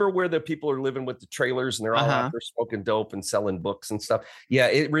 Yeah, remember where the people are living with the trailers and they're all out there smoking dope and selling books and stuff? Yeah,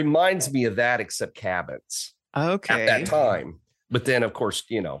 it reminds me of that, except cabins Okay. at that time. But then, of course,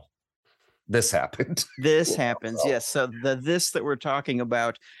 this happened. This happens. Yes. So this that we're talking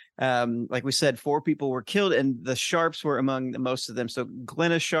about, like we said, 4 people were killed, and the Sharps were among the most of them. So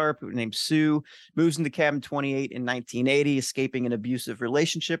Glenna Sharp, named Sue, moves into cabin 28 in 1980, escaping an abusive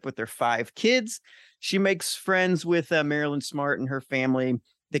relationship with their 5 kids. She makes friends with Marilyn Smart and her family.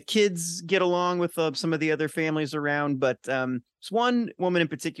 the kids get along with some of the other families around, but there's one woman in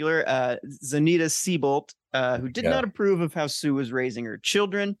particular, Zanita Seabolt, who did not approve of how Sue was raising her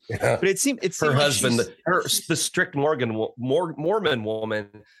children. But it seemed her like husband, the strict Mormon woman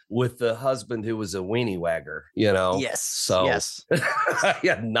with the husband who was a weenie wagger, Yes. So yes.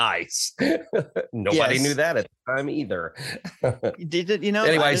 Yeah, nice. Nobody knew that at the time either.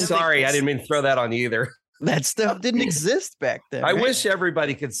 Anyway, sorry, I didn't mean to throw that on you either. That stuff didn't exist back then. I wish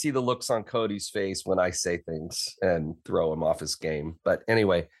everybody could see the looks on Cody's face when I say things and throw him off his game. But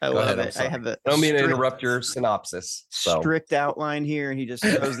anyway, I love it. I have I don't mean to interrupt your synopsis. Strict outline here, and he just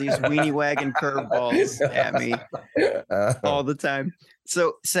throws these weenie wagon curveballs at me all the time.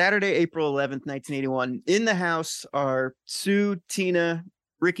 So Saturday, April 11th, 1981, in the house are Sue, Tina,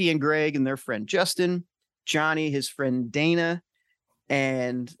 Ricky, and Greg, and their friend Justin, Johnny, his friend Dana,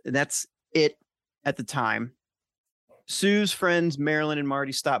 and that's it. At the time, Sue's friends Marilyn and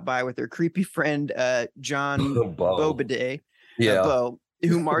Marty stopped by with their creepy friend John Bobidet, Bo,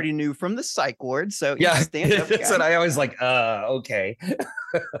 who Marty knew from the psych ward. So stand-up guy. That's what I always like. Okay,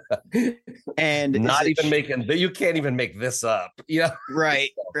 and not even making. You can't even make this up. Yeah,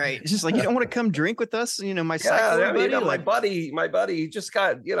 right. It's just like, you don't want to come drink with us. My psych ward buddy. My buddy just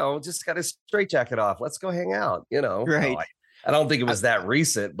got his straitjacket off. Let's go hang out. Right. I don't think it was that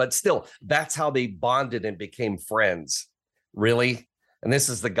recent, but still, that's how they bonded and became friends. Really? And this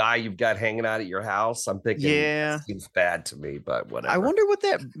is the guy you've got hanging out at your house? I'm thinking, seems bad to me, but whatever. I wonder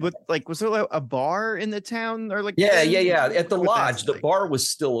was there a bar in the town or like? Yeah. At the lodge, the bar was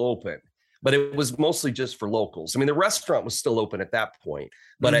still open, but it was mostly just for locals. I mean, the restaurant was still open at that point,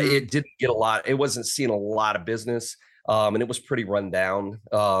 but it didn't get it wasn't seeing a lot of business. And it was pretty run down,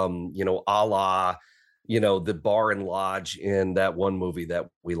 a la, the bar and lodge in that one movie that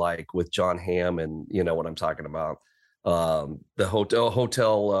we like with John Hamm, and you know what I'm talking about. The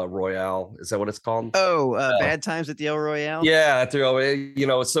Hotel Royale, is that what it's called? Bad Times at the El Royale. Yeah, so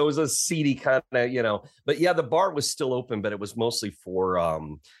it was a seedy kind of, but yeah, the bar was still open, but it was mostly for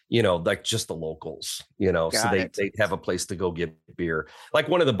like just the locals, so they'd have a place to go get beer, like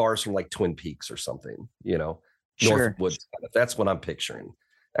one of the bars from like Twin Peaks or something, Northwood. That's what I'm picturing.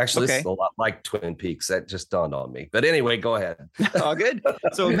 Actually, This is a lot like Twin Peaks. That just dawned on me. But anyway, go ahead. Oh, good.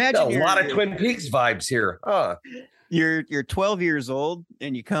 So imagine a lot of Twin Peaks vibes here. You're 12 years old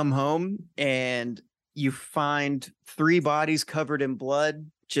and you come home and you find 3 bodies covered in blood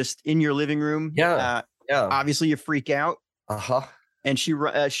just in your living room. Yeah. Obviously, you freak out. And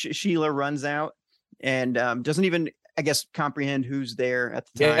Sheila runs out and doesn't even, I guess, comprehend who's there at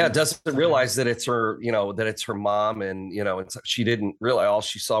the time. Yeah, doesn't realize that it's her, that it's her mom, and she didn't realize. All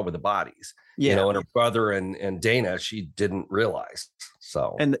she saw were the bodies. And her brother and Dana, she didn't realize.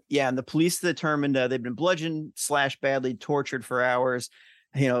 So and the police determined they've been bludgeoned, slashed badly, tortured for hours.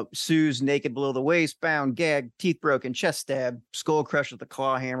 Sue's naked below the waist, bound, gagged, teeth broken, chest stabbed, skull crushed with a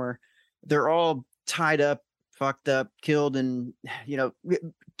claw hammer. They're all tied up, fucked up, killed, and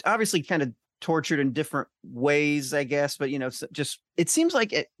obviously kind of tortured in different ways, I guess, but just it seems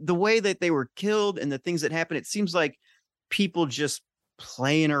like the way that they were killed and the things that happened, it seems like people just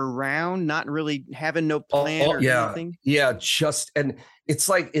playing around, not really having no plan or anything. And it's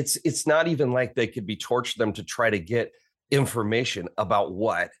like it's not even like they could be tortured them to try to get information about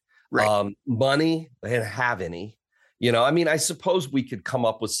what money. They didn't have any. I suppose we could come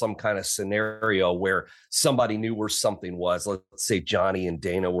up with some kind of scenario where somebody knew where something was. Let's say Johnny and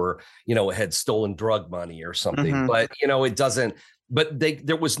Dana were, had stolen drug money or something, but it doesn't, but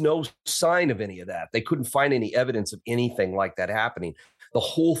there was no sign of any of that. They couldn't find any evidence of anything like that happening. The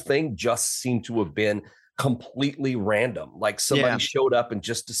whole thing just seemed to have been completely random. Like somebody showed up and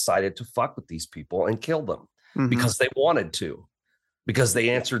just decided to fuck with these people and kill them because they wanted to, because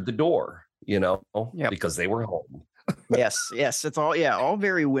they answered the door, because they were home. Yes. It's all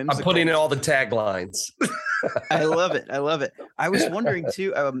very whimsical. I'm putting in all the taglines. I love it. I was wondering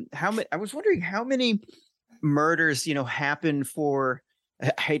too, how many murders, happen for,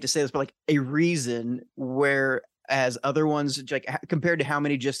 I hate to say this, but like a reason, whereas other ones, like compared to how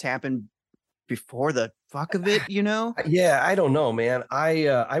many just happened before the fuck of it, Yeah, I don't know, man.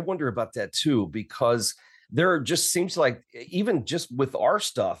 I wonder about that too, because there just seems like, even just with our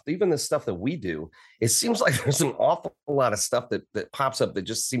stuff, even the stuff that we do, it seems like there's an awful lot of stuff that pops up that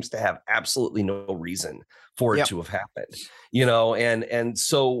just seems to have absolutely no reason for it to have happened, and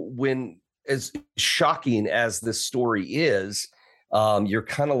so when, as shocking as this story is, you're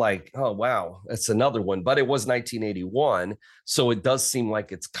kind of like, oh, wow, that's another one. But it was 1981. So it does seem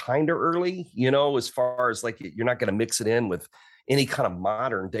like it's kind of early, as far as like, you're not going to mix it in with any kind of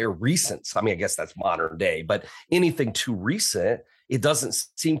modern day or recent. I mean, I guess that's modern day, but anything too recent, it doesn't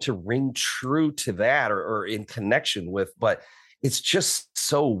seem to ring true to that or in connection with, but it's just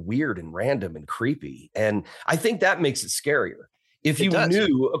so weird and random and creepy. And I think that makes it scarier. If you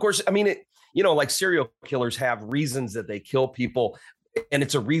knew, of course, I mean, like serial killers have reasons that they kill people, and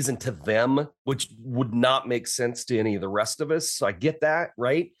it's a reason to them, which would not make sense to any of the rest of us. So I get that,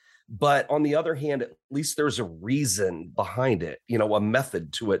 right? But on the other hand, at least there's a reason behind it, a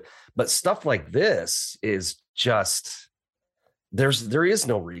method to it. But stuff like this is just, there is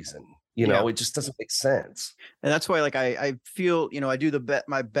no reason. It just doesn't make sense. And that's why, like, I feel, I do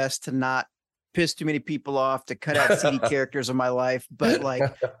my best to not piss too many people off, to cut out seedy characters of my life. But like,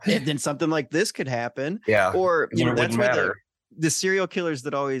 then something like this could happen. Yeah. Or, that's why the serial killers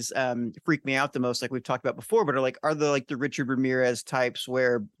that always freak me out the most, like we've talked about before, but are the Richard Ramirez types,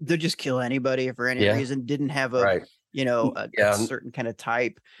 where they'll just kill anybody for any reason, didn't have a, a certain kind of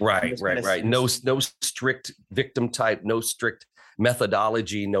type. Right. No strict victim type, no strict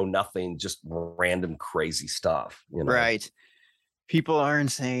methodology, no nothing, just random crazy stuff. Right. People are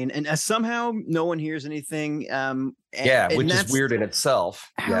insane, and somehow no one hears anything. Which is weird in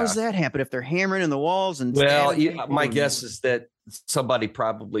itself. How does that happen if they're hammering in the walls? And my guess is that somebody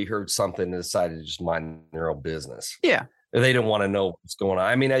probably heard something and decided to just mind their own business. Yeah, they didn't want to know what's going on.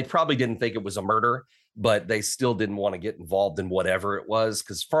 I mean, they probably didn't think it was a murder, but they still didn't want to get involved in whatever it was,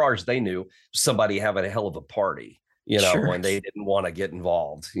 because as far as they knew, somebody having a hell of a party, and they didn't want to get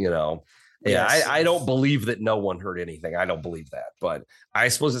involved, Yeah, yes. I don't believe that no one heard anything. I don't believe that, but I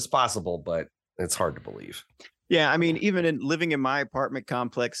suppose it's possible, but it's hard to believe. Yeah, I mean, even living in my apartment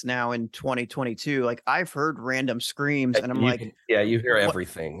complex now in 2022, like I've heard random screams, and I'm you hear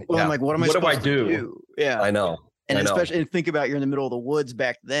everything. Well, I'm like, what am I supposed to do? Yeah, I know. And especially think about, you're in the middle of the woods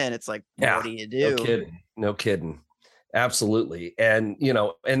back then. It's like, what do you do? No kidding. Absolutely. And,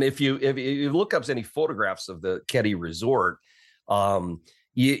 and if you look up any photographs of the Keddie Resort,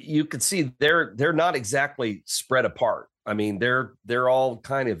 you could see they're not exactly spread apart. I mean, they're all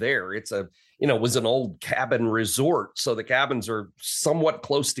kind of there. It's it was an old cabin resort, so the cabins are somewhat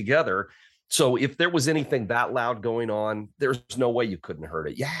close together. So if there was anything that loud going on, there's no way you couldn't have heard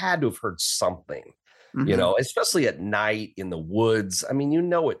it. You had to have heard something, especially at night in the woods. I mean,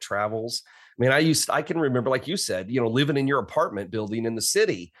 it travels. I mean, I can remember, like you said, living in your apartment building in the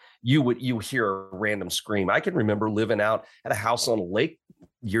city, you hear a random scream. I can remember living out at a house on a lake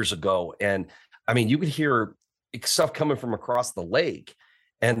years ago, and I mean, you could hear stuff coming from across the lake.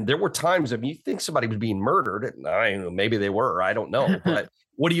 And there were times, you think somebody was being murdered, and maybe they were, I don't know, but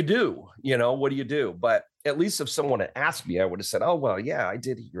what do you do? What do you do? But at least if someone had asked me, I would have said, oh, well, yeah, I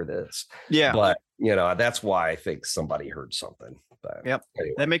did hear this. Yeah. But, that's why I think somebody heard something. But yep.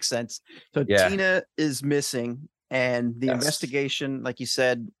 Anyway. That makes sense. So Tina is missing, and the investigation, like you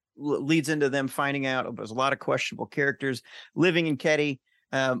said, leads into them finding out there's a lot of questionable characters living in Keddie.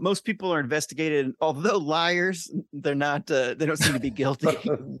 Most people are investigated, although liars, they're not, they don't seem to be guilty.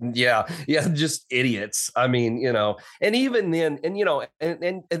 Yeah. Just idiots. I mean, and even then, and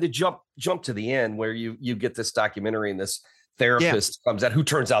the jump to the end where you get this documentary and this therapist comes out, who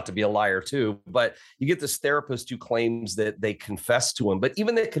turns out to be a liar too, but you get this therapist who claims that they confessed to him, but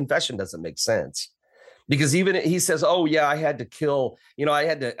even the confession doesn't make sense. Because even he says, oh yeah, I had to kill,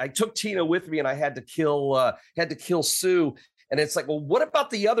 I took Tina with me and I had to kill Sue. And it's like, well, what about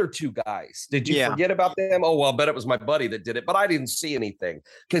the other two guys? Did you forget about them? Oh, well, I bet it was my buddy that did it, but I didn't see anything.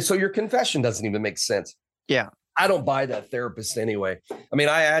 Okay, so your confession doesn't even make sense. Yeah. I don't buy that therapist anyway. I mean,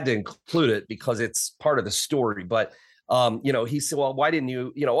 I had to include it because it's part of the story. But, he said, well, why didn't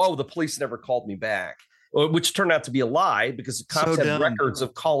you, the police never called me back, which turned out to be a lie because the cops had records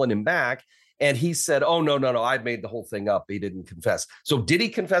of calling him back. And he said, oh, no, I made the whole thing up. He didn't confess. So did he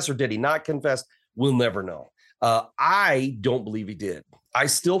confess or did he not confess? We'll never know. I don't believe he did.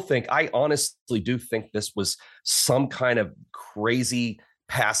 I honestly do think this was some kind of crazy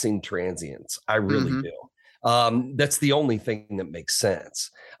passing transients. I really do. That's the only thing that makes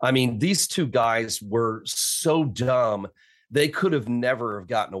sense. I mean, these two guys were so dumb. They could have never have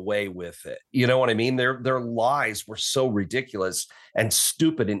gotten away with it. You know what I mean? Their lies were so ridiculous and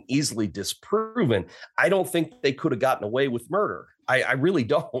stupid and easily disproven. I don't think they could have gotten away with murder. I really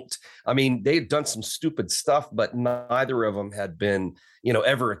don't. I mean, they'd done some stupid stuff, but neither of them had been,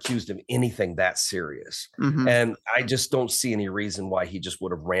 ever accused of anything that serious. And I just don't see any reason why he just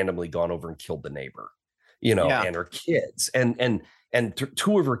would have randomly gone over and killed the neighbor, and her kids and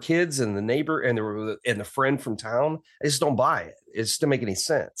two of her kids and the neighbor and the friend from town. I just don't buy it. It just doesn't make any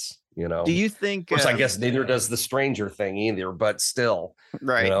sense. you know. Do Of you think, course, I guess neither does the stranger thing either, but still,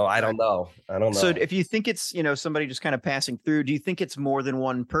 right? I don't know. I don't So know. if you think it's, somebody just kind of passing through, do you think it's more than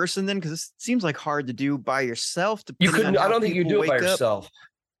one person then? Because it seems like hard to do by yourself, You depending on couldn't, I how don't think you people do it by wake up. yourself.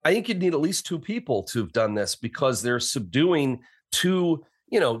 I think you'd need at least two people to have done this because they're subduing two,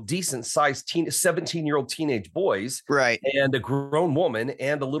 decent sized 17-year-old teenage boys Right. and a grown woman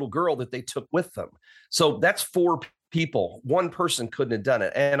and a little girl that they took with them. So that's four people. One person couldn't have done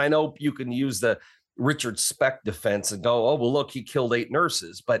it. And I know you can use the Richard Speck defense and go, oh, well, look, he killed 8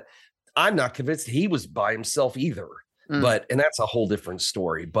 nurses, but I'm not convinced he was by himself either. And that's a whole different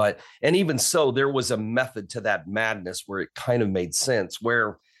story. And even so, there was a method to that madness where it kind of made sense,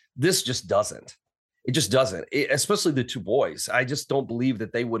 where this just doesn't. It just doesn't, especially the two boys. I just don't believe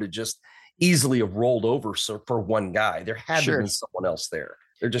that they would have just easily have rolled over for one guy. There had to have been someone else there.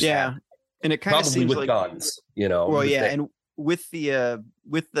 There just yeah. And it kind of probably seems with like guns, Well, yeah, and with the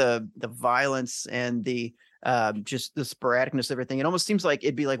violence and the just the sporadicness of everything, it almost seems like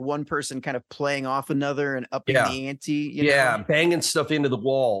it'd be like one person kind of playing off another and upping the ante. You know? Banging stuff into the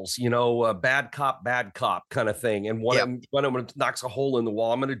walls, bad cop kind of thing. And one of them knocks a hole in the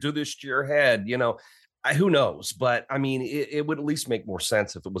wall. I'm going to do this to your head. Who knows? But I mean, it would at least make more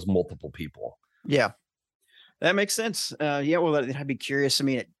sense if it was multiple people. Yeah, that makes sense. Well, I'd be curious. I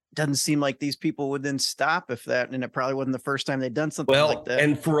mean, it doesn't seem like these people would then stop if that, and it probably wasn't the first time they'd done something like that.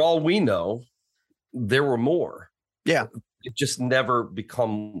 And for all we know, there were more. Yeah. It just never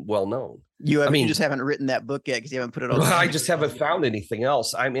become well known. You just haven't written that book yet because you haven't put it on. I just haven't found anything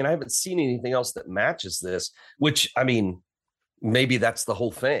else. I mean, I haven't seen anything else that matches this, which, I mean, maybe that's the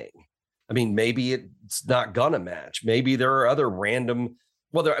whole thing. I mean, maybe it's not gonna match. Maybe there are other random,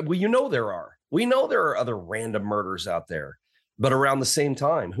 there are. We know there are other random murders out there, but around the same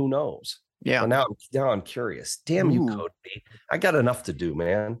time, who knows? Yeah. Well, now I'm curious. Damn you, Cody. I got enough to do,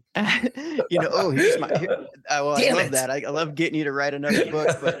 man. Here's my. I love that. I love getting you to write another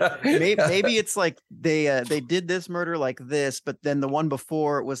book, but maybe it's like they did this murder like this, but then the one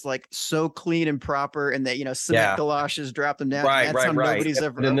before was like so clean and proper, and that cement galoshes dropped them down. Right, that's how nobody's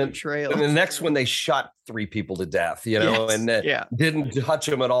ever on the trail. And the next one they shot 3 people to death, and didn't touch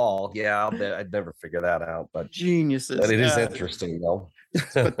them at all. Yeah, I'd never figure that out, but geniuses. But it is interesting though.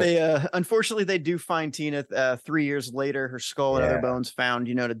 But they unfortunately they do find Tina 3 years later, her skull and other bones found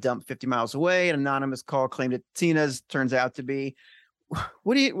to dump 50 miles away. An anonymous call claimed it Tina's. Turns out to be.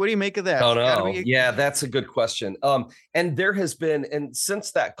 What do you make of that? Oh no. Yeah, that's a good question. And there has been, and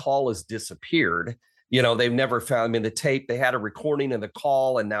since that call has disappeared, they've never found, I mean, the tape, they had a recording of the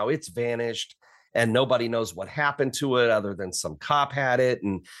call and now it's vanished. And nobody knows what happened to it other than some cop had it.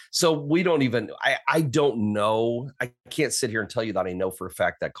 And so we don't even, I don't know. I can't sit here and tell you that I know for a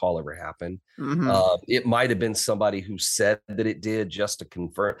fact that call ever happened. Mm-hmm. It might have been somebody who said that it did just to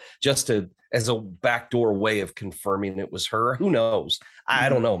confirm, as a backdoor way of confirming it was her. Who knows? I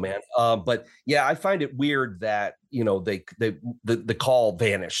don't know, man. But yeah, I find it weird that, the call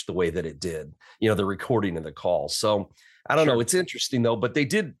vanished the way that it did, the recording of the call. So I don't know. It's interesting though, but they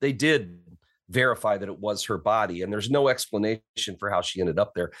did verify that it was her body, and there's no explanation for how she ended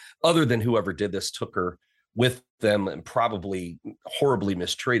up there other than whoever did this took her with them and probably horribly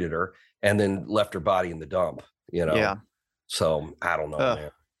mistreated her and then left her body in the dump, so I don't know,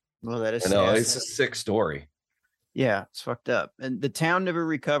 man. Well, that is it's a sick story. Yeah, it's fucked up. And the town never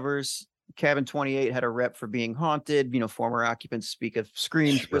recovers. Cabin 28 had a rep for being haunted. Former occupants speak of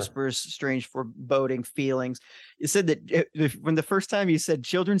screams, whispers, strange foreboding feelings. You said that when the first time you said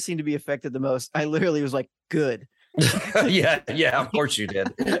children seem to be affected the most, I literally was like, good. yeah, of course you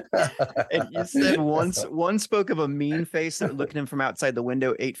did. And you said one spoke of a mean face that looked at him from outside the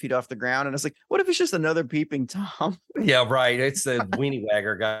window 8 feet off the ground. And I was like, what if it's just another peeping Tom? Yeah, right. It's the weenie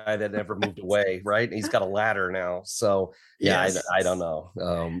wagger guy that never moved away, right? And he's got a ladder now. So yeah, yes. I don't know.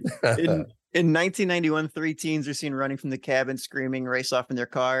 In 1991, 3 teens are seen running from the cabin, screaming, race off in their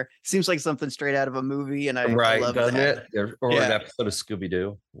car. Seems like something straight out of a movie, and I love doesn't that. It? Or an episode of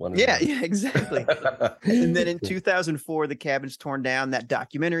Scooby-Doo. Yeah, exactly. And then in 2004, the cabin's torn down. That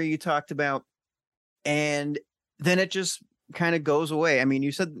documentary you talked about, and then it just kind of goes away. I mean,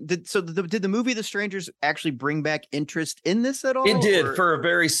 you said did the movie The Strangers actually bring back interest in this at all? It did for a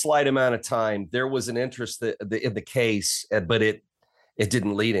very slight amount of time. There was an interest in the case, but it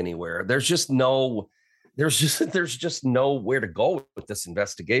didn't lead anywhere. There's just nowhere to go with this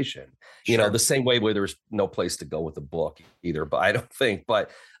investigation. The same way where there's no place to go with the book either. But I don't think.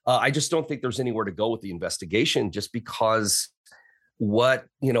 But I just don't think there's anywhere to go with the investigation, just because what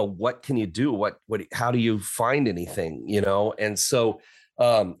can you do? How do you find anything? And so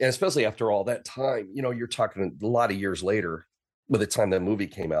and especially after all that time, you're talking a lot of years later. by the time that movie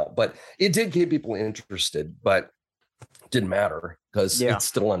came out. But it did get people interested, but it didn't matter because it's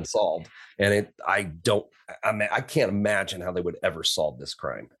still unsolved. And I can't imagine how they would ever solve this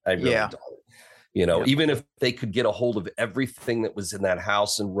crime. I really don't. You know, even if they could get a hold of everything that was in that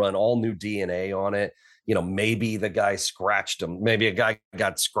house and run all new DNA on it, you know, maybe the guy scratched him. Maybe a guy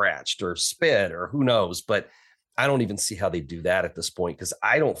got scratched or spit or who knows. But I don't even see how they do that at this point, because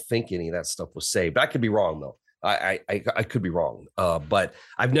I don't think any of that stuff was saved. I could be wrong, though. I could be wrong. But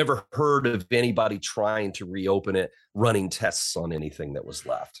I've never heard of anybody trying to reopen it, running tests on anything that was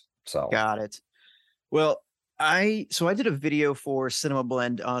left. So got it. Well, I did a video for Cinema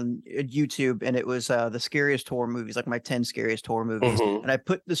Blend on YouTube, and it was the scariest horror movies, like my 10 scariest horror movies. And I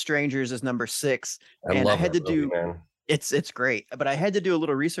put The Strangers as number 6. And I had to do, it's great, but I had to do a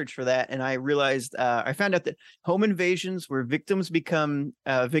little research for that. And I realized, I found out that home invasions where victims become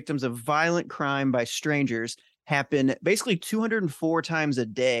victims of violent crime by strangers happen basically 204 times a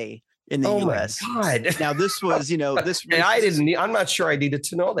day in the US. My God. Now this was, I'm not sure I needed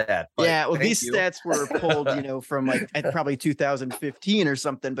to know that. Yeah, well, these stats were pulled, from like probably 2015 or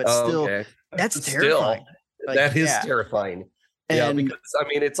something, but still, that's terrifying. That is terrifying. And, because I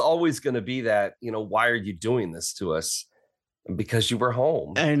mean, it's always going to be that, why are you doing this to us? Because you were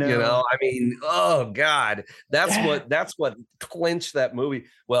home. I know. I mean, oh God, that's what clinched that movie.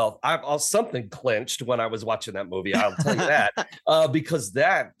 Well, something clinched when I was watching that movie. I'll tell you that, because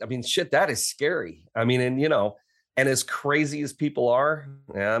that is scary. I mean, and as crazy as people are,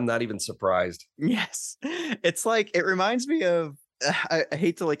 I'm not even surprised. Yes. It's like, it reminds me of, I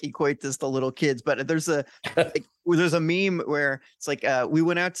hate to like equate this to little kids, but there's a meme where it's like we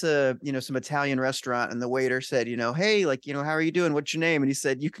went out to some Italian restaurant and the waiter said, hey, like, how are you doing? What's your name? And he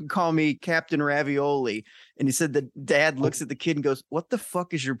said, you can call me Captain Ravioli. And he said the dad looks at the kid and goes, what the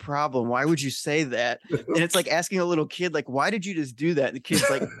fuck is your problem? Why would you say that? And it's like asking a little kid, like, why did you just do that? And the kid's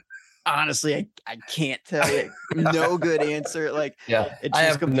like, honestly, I can't tell you. No good answer. Like, I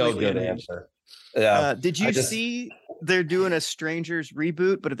have no good answer. Yeah. Did you see they're doing a Strangers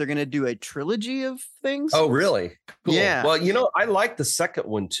reboot, but they're going to do a trilogy of things? Oh, really? Cool. Yeah. Well, I like the second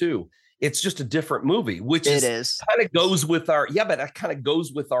one too. It's just a different movie, which kind of goes with our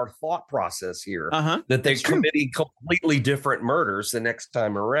thought process here, that they're committing completely different murders the next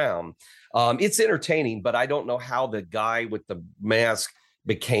time around. It's entertaining, but I don't know how the guy with the mask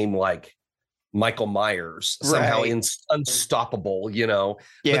became like Michael Myers, somehow unstoppable,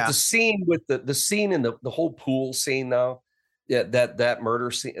 But the scene with the scene in the whole pool scene, though, that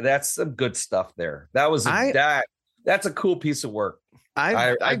murder scene, that's some good stuff there. That was that's a cool piece of work.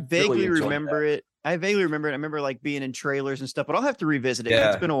 I vaguely remember it. I remember like being in trailers and stuff, but I'll have to revisit it.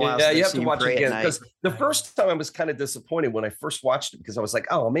 It's been a while. Yeah, you have to watch it again, because the first time I was kind of disappointed when I first watched it, because I was like,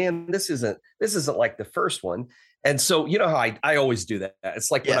 oh man, this isn't like the first one. And so, how I always do that. It's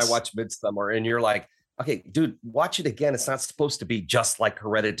like when I watch Midsommar and you're like, okay, dude, watch it again. It's not supposed to be just like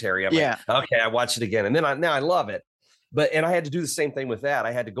Hereditary. I'm like, okay, I watch it again. And then now I love it. And I had to do the same thing with that.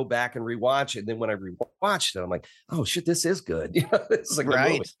 I had to go back and rewatch it. And then when I rewatched it, I'm like, oh shit, this is good. This is a good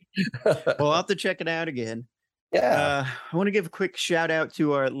movie. Well, I'll have to check it out again. Yeah. I want to give a quick shout out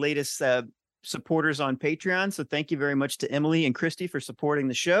to our latest supporters on Patreon. So thank you very much to Emily and Christy for supporting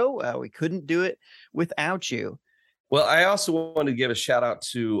the show. We couldn't do it without you. Well, I also want to give a shout out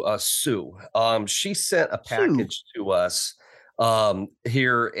to Sue. She sent a package to us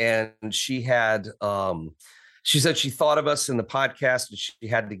here, and she had she said she thought of us in the podcast and she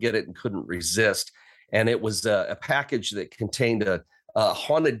had to get it and couldn't resist. And it was a package that contained a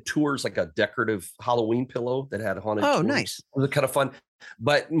haunted tours, like a decorative Halloween pillow that had haunted tours. Oh, nice. It was kind of fun.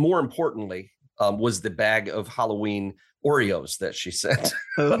 But more importantly, was the bag of Halloween Oreos that she sent.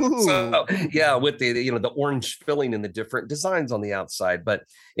 So, with the orange filling and the different designs on the outside. But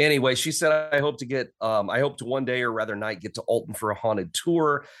anyway, she said, I hope to one day, or rather night, get to Alton for a haunted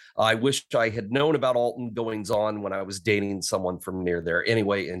tour. I wish I had known about Alton goings on when I was dating someone from near there.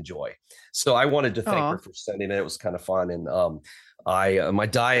 Anyway, enjoy. So I wanted to thank her for sending it. It was kind of fun. And my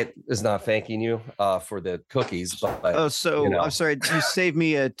diet is not thanking you for the cookies, but I'm sorry, you saved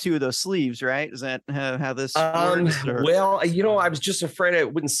me 2 of those sleeves, right? Is that how this works? Well, I was just afraid I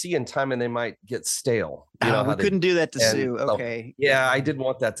wouldn't see in time and they might get stale. We couldn't do that to Sue. Okay. I didn't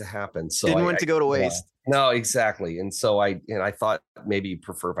want that to happen. So didn't want to go to waste. No, exactly. And so I thought maybe you'd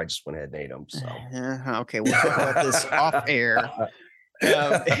prefer if I just went ahead and ate them. So okay, we'll talk about this off air.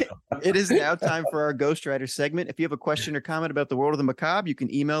 It is now time for our Ghostwriter segment. If you have a question or comment about the world of the macabre, you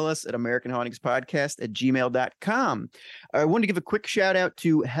can email us at AmericanHauntingsPodcast@gmail.com. I wanted to give a quick shout out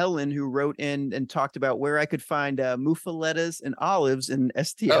to Helen, who wrote in and talked about where I could find muffalettas and olives in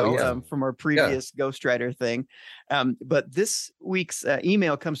STL from our previous Ghostwriter thing. But this week's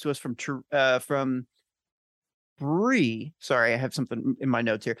email comes to us from Bree. Sorry, I have something in my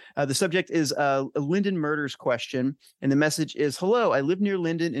notes here. The subject is a Linden murders question, and the message is, "Hello, I live near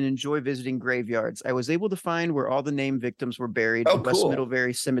Linden and enjoy visiting graveyards. I was able to find where all the named victims were buried in West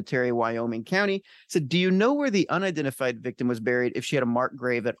Middlebury Cemetery, Wyoming County. Said, do you know where the unidentified victim was buried, if she had a marked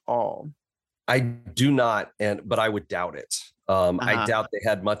grave at all?" I do not, but I would doubt it. I doubt they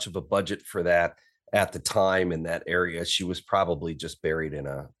had much of a budget for that at the time in that area. She was probably just buried in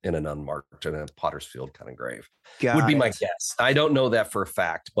an unmarked, in a Potter's Field kind of grave. Would be my guess. I don't know that for a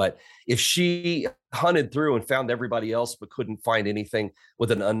fact, but if she hunted through and found everybody else but couldn't find anything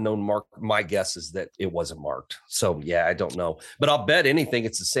with an unknown mark, my guess is that it wasn't marked. So yeah, I don't know, but I'll bet anything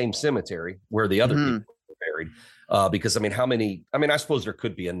it's the same cemetery where the other people were buried. Because how many? I suppose there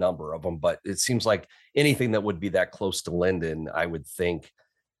could be a number of them, but it seems like anything that would be that close to Linden, I would think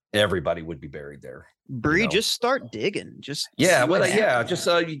everybody would be buried there. Bree, just start digging. Just you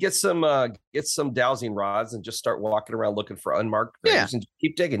get some dowsing rods and just start walking around looking for unmarked graves and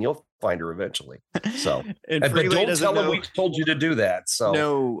keep digging. You'll find her eventually. So, but don't tell them we told you to do that.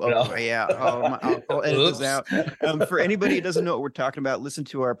 So I'll edit this out. For anybody who doesn't know what we're talking about, listen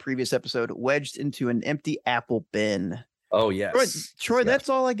to our previous episode, Wedged into an Empty Apple Bin. Oh yes, Troy, that's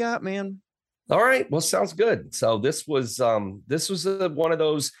all I got, man. All right. Well, sounds good. So this was one of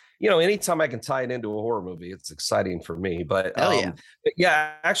those, anytime I can tie it into a horror movie, it's exciting for me. But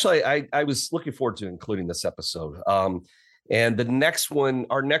actually, I was looking forward to including this episode. And the next one,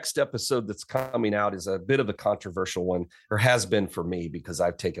 our next episode that's coming out, is a bit of a controversial one, or has been for me, because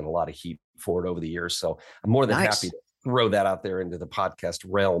I've taken a lot of heat for it over the years. So I'm more than happy to throw that out there into the podcast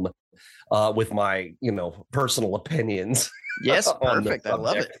realm with my, personal opinions. Yes, perfect. I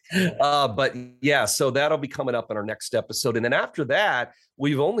love it. But yeah, so that'll be coming up in our next episode. And then after that,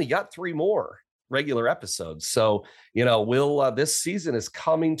 we've only got 3 more regular episodes. So, we'll this season is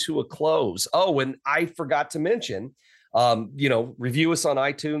coming to a close. Oh, and I forgot to mention, review us on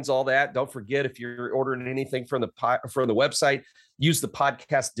iTunes, all that. Don't forget, if you're ordering anything from the website, use the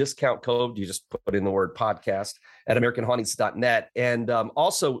podcast discount code. You just put in the word podcast at AmericanHauntings.net. And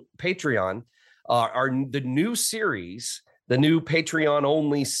also Patreon, the new series. The new Patreon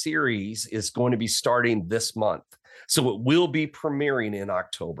only series is going to be starting this month. So it will be premiering in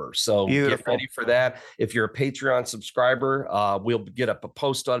October. So Get ready for that. If you're a Patreon subscriber, we'll get up a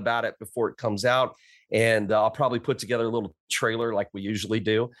post about it before it comes out. And I'll probably put together a little trailer like we usually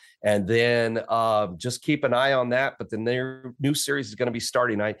do. And then just keep an eye on that. But the new series is going to be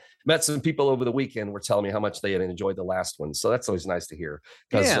starting. I met some people over the weekend who were telling me how much they had enjoyed the last one. So that's always nice to hear.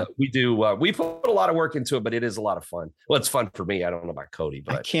 Because we put a lot of work into it, but it is a lot of fun. Well, it's fun for me. I don't know about Cody,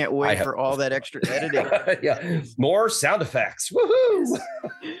 but I can't wait for all that extra editing. More sound effects. Woohoo!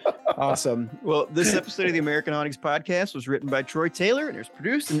 Awesome. Well, this episode of the American Hauntings Podcast was written by Troy Taylor and it was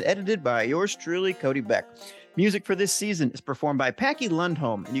produced and edited by yours truly, Cody Beck. Music for this season is performed by Packy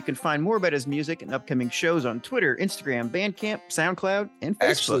Lundholm, and you can find more about his music and upcoming shows on Twitter, Instagram, Bandcamp, SoundCloud, and Facebook.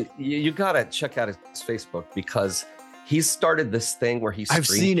 Actually, you got to check out his Facebook, because he's started this thing where he screenshots. I've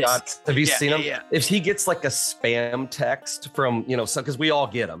seen it. Have you seen him? Yeah. If he gets like a spam text from, because we all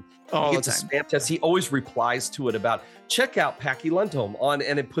get them. All he gets a spam text. He always replies to it about, check out Packy Lundholm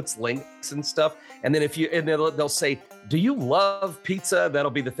and it puts links and stuff. And then they'll say, do you love pizza? That'll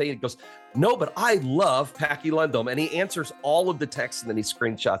be the thing. It goes, no, but I love Packy Lundholm. And he answers all of the texts and then he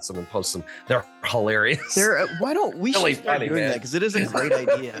screenshots them and posts them. They're hilarious. Why don't we really start funny, doing man. that? Because it is a great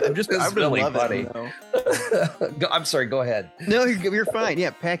idea. I would really love funny. it. I'm sorry, go ahead. No, you're fine. Yeah,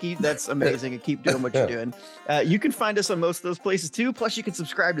 Packy, that's amazing. And keep doing what you're doing. You can find us on most of those places too. Plus, you can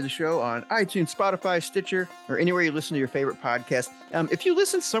subscribe to the show on iTunes, Spotify, Stitcher, or anywhere you listen to your favorite podcast. If you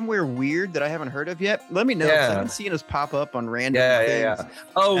listen somewhere weird that I haven't heard of yet, let me know. I've been seeing us pop up on random things.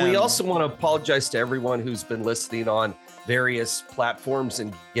 Oh, we also want to apologize to everyone who's been listening on various platforms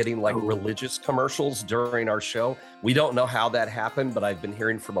and getting religious commercials during our show. We don't know how that happened, but I've been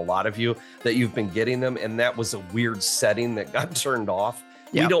hearing from a lot of you that you've been getting them, and that was a weird setting that got turned off.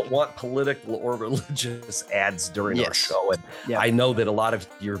 We don't want political or religious ads during our Yes. show. And Yeah. I know that a lot of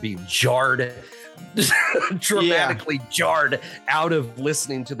you are being jarred, dramatically jarred out of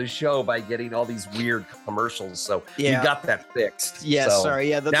listening to the show by getting all these weird commercials. So you got that fixed. Yes, So sorry.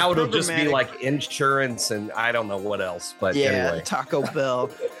 Yeah. now it'll just be programmatic- like insurance and I don't know what else. But anyway. Taco Bell.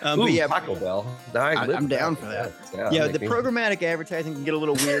 Ooh, But yeah, Taco Bell. I'm down for that. Yeah, the programmatic advertising can get a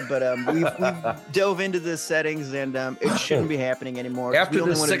little weird, but we've dove into the settings and it shouldn't be happening anymore. 'cause we After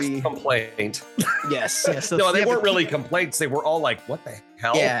only the wanna sixth complaint. Yes. So No, they yeah, weren't but really complaints. They were all like, what the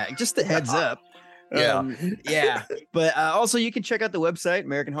hell? Yeah, just a heads up. Yeah. Yeah. But also, you can check out the website,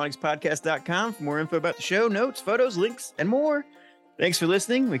 AmericanHauntingspodcast.com, for more info about the show, notes, photos, links, and more. Thanks for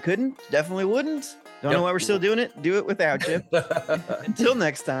listening. We couldn't, definitely wouldn't. Don't know why we're still doing it. Do it without you. Until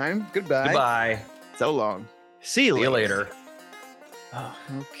next time, goodbye. Goodbye. So long. See you See you later. later. Oh,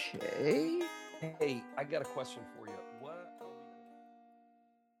 okay. Hey, I got a question for you.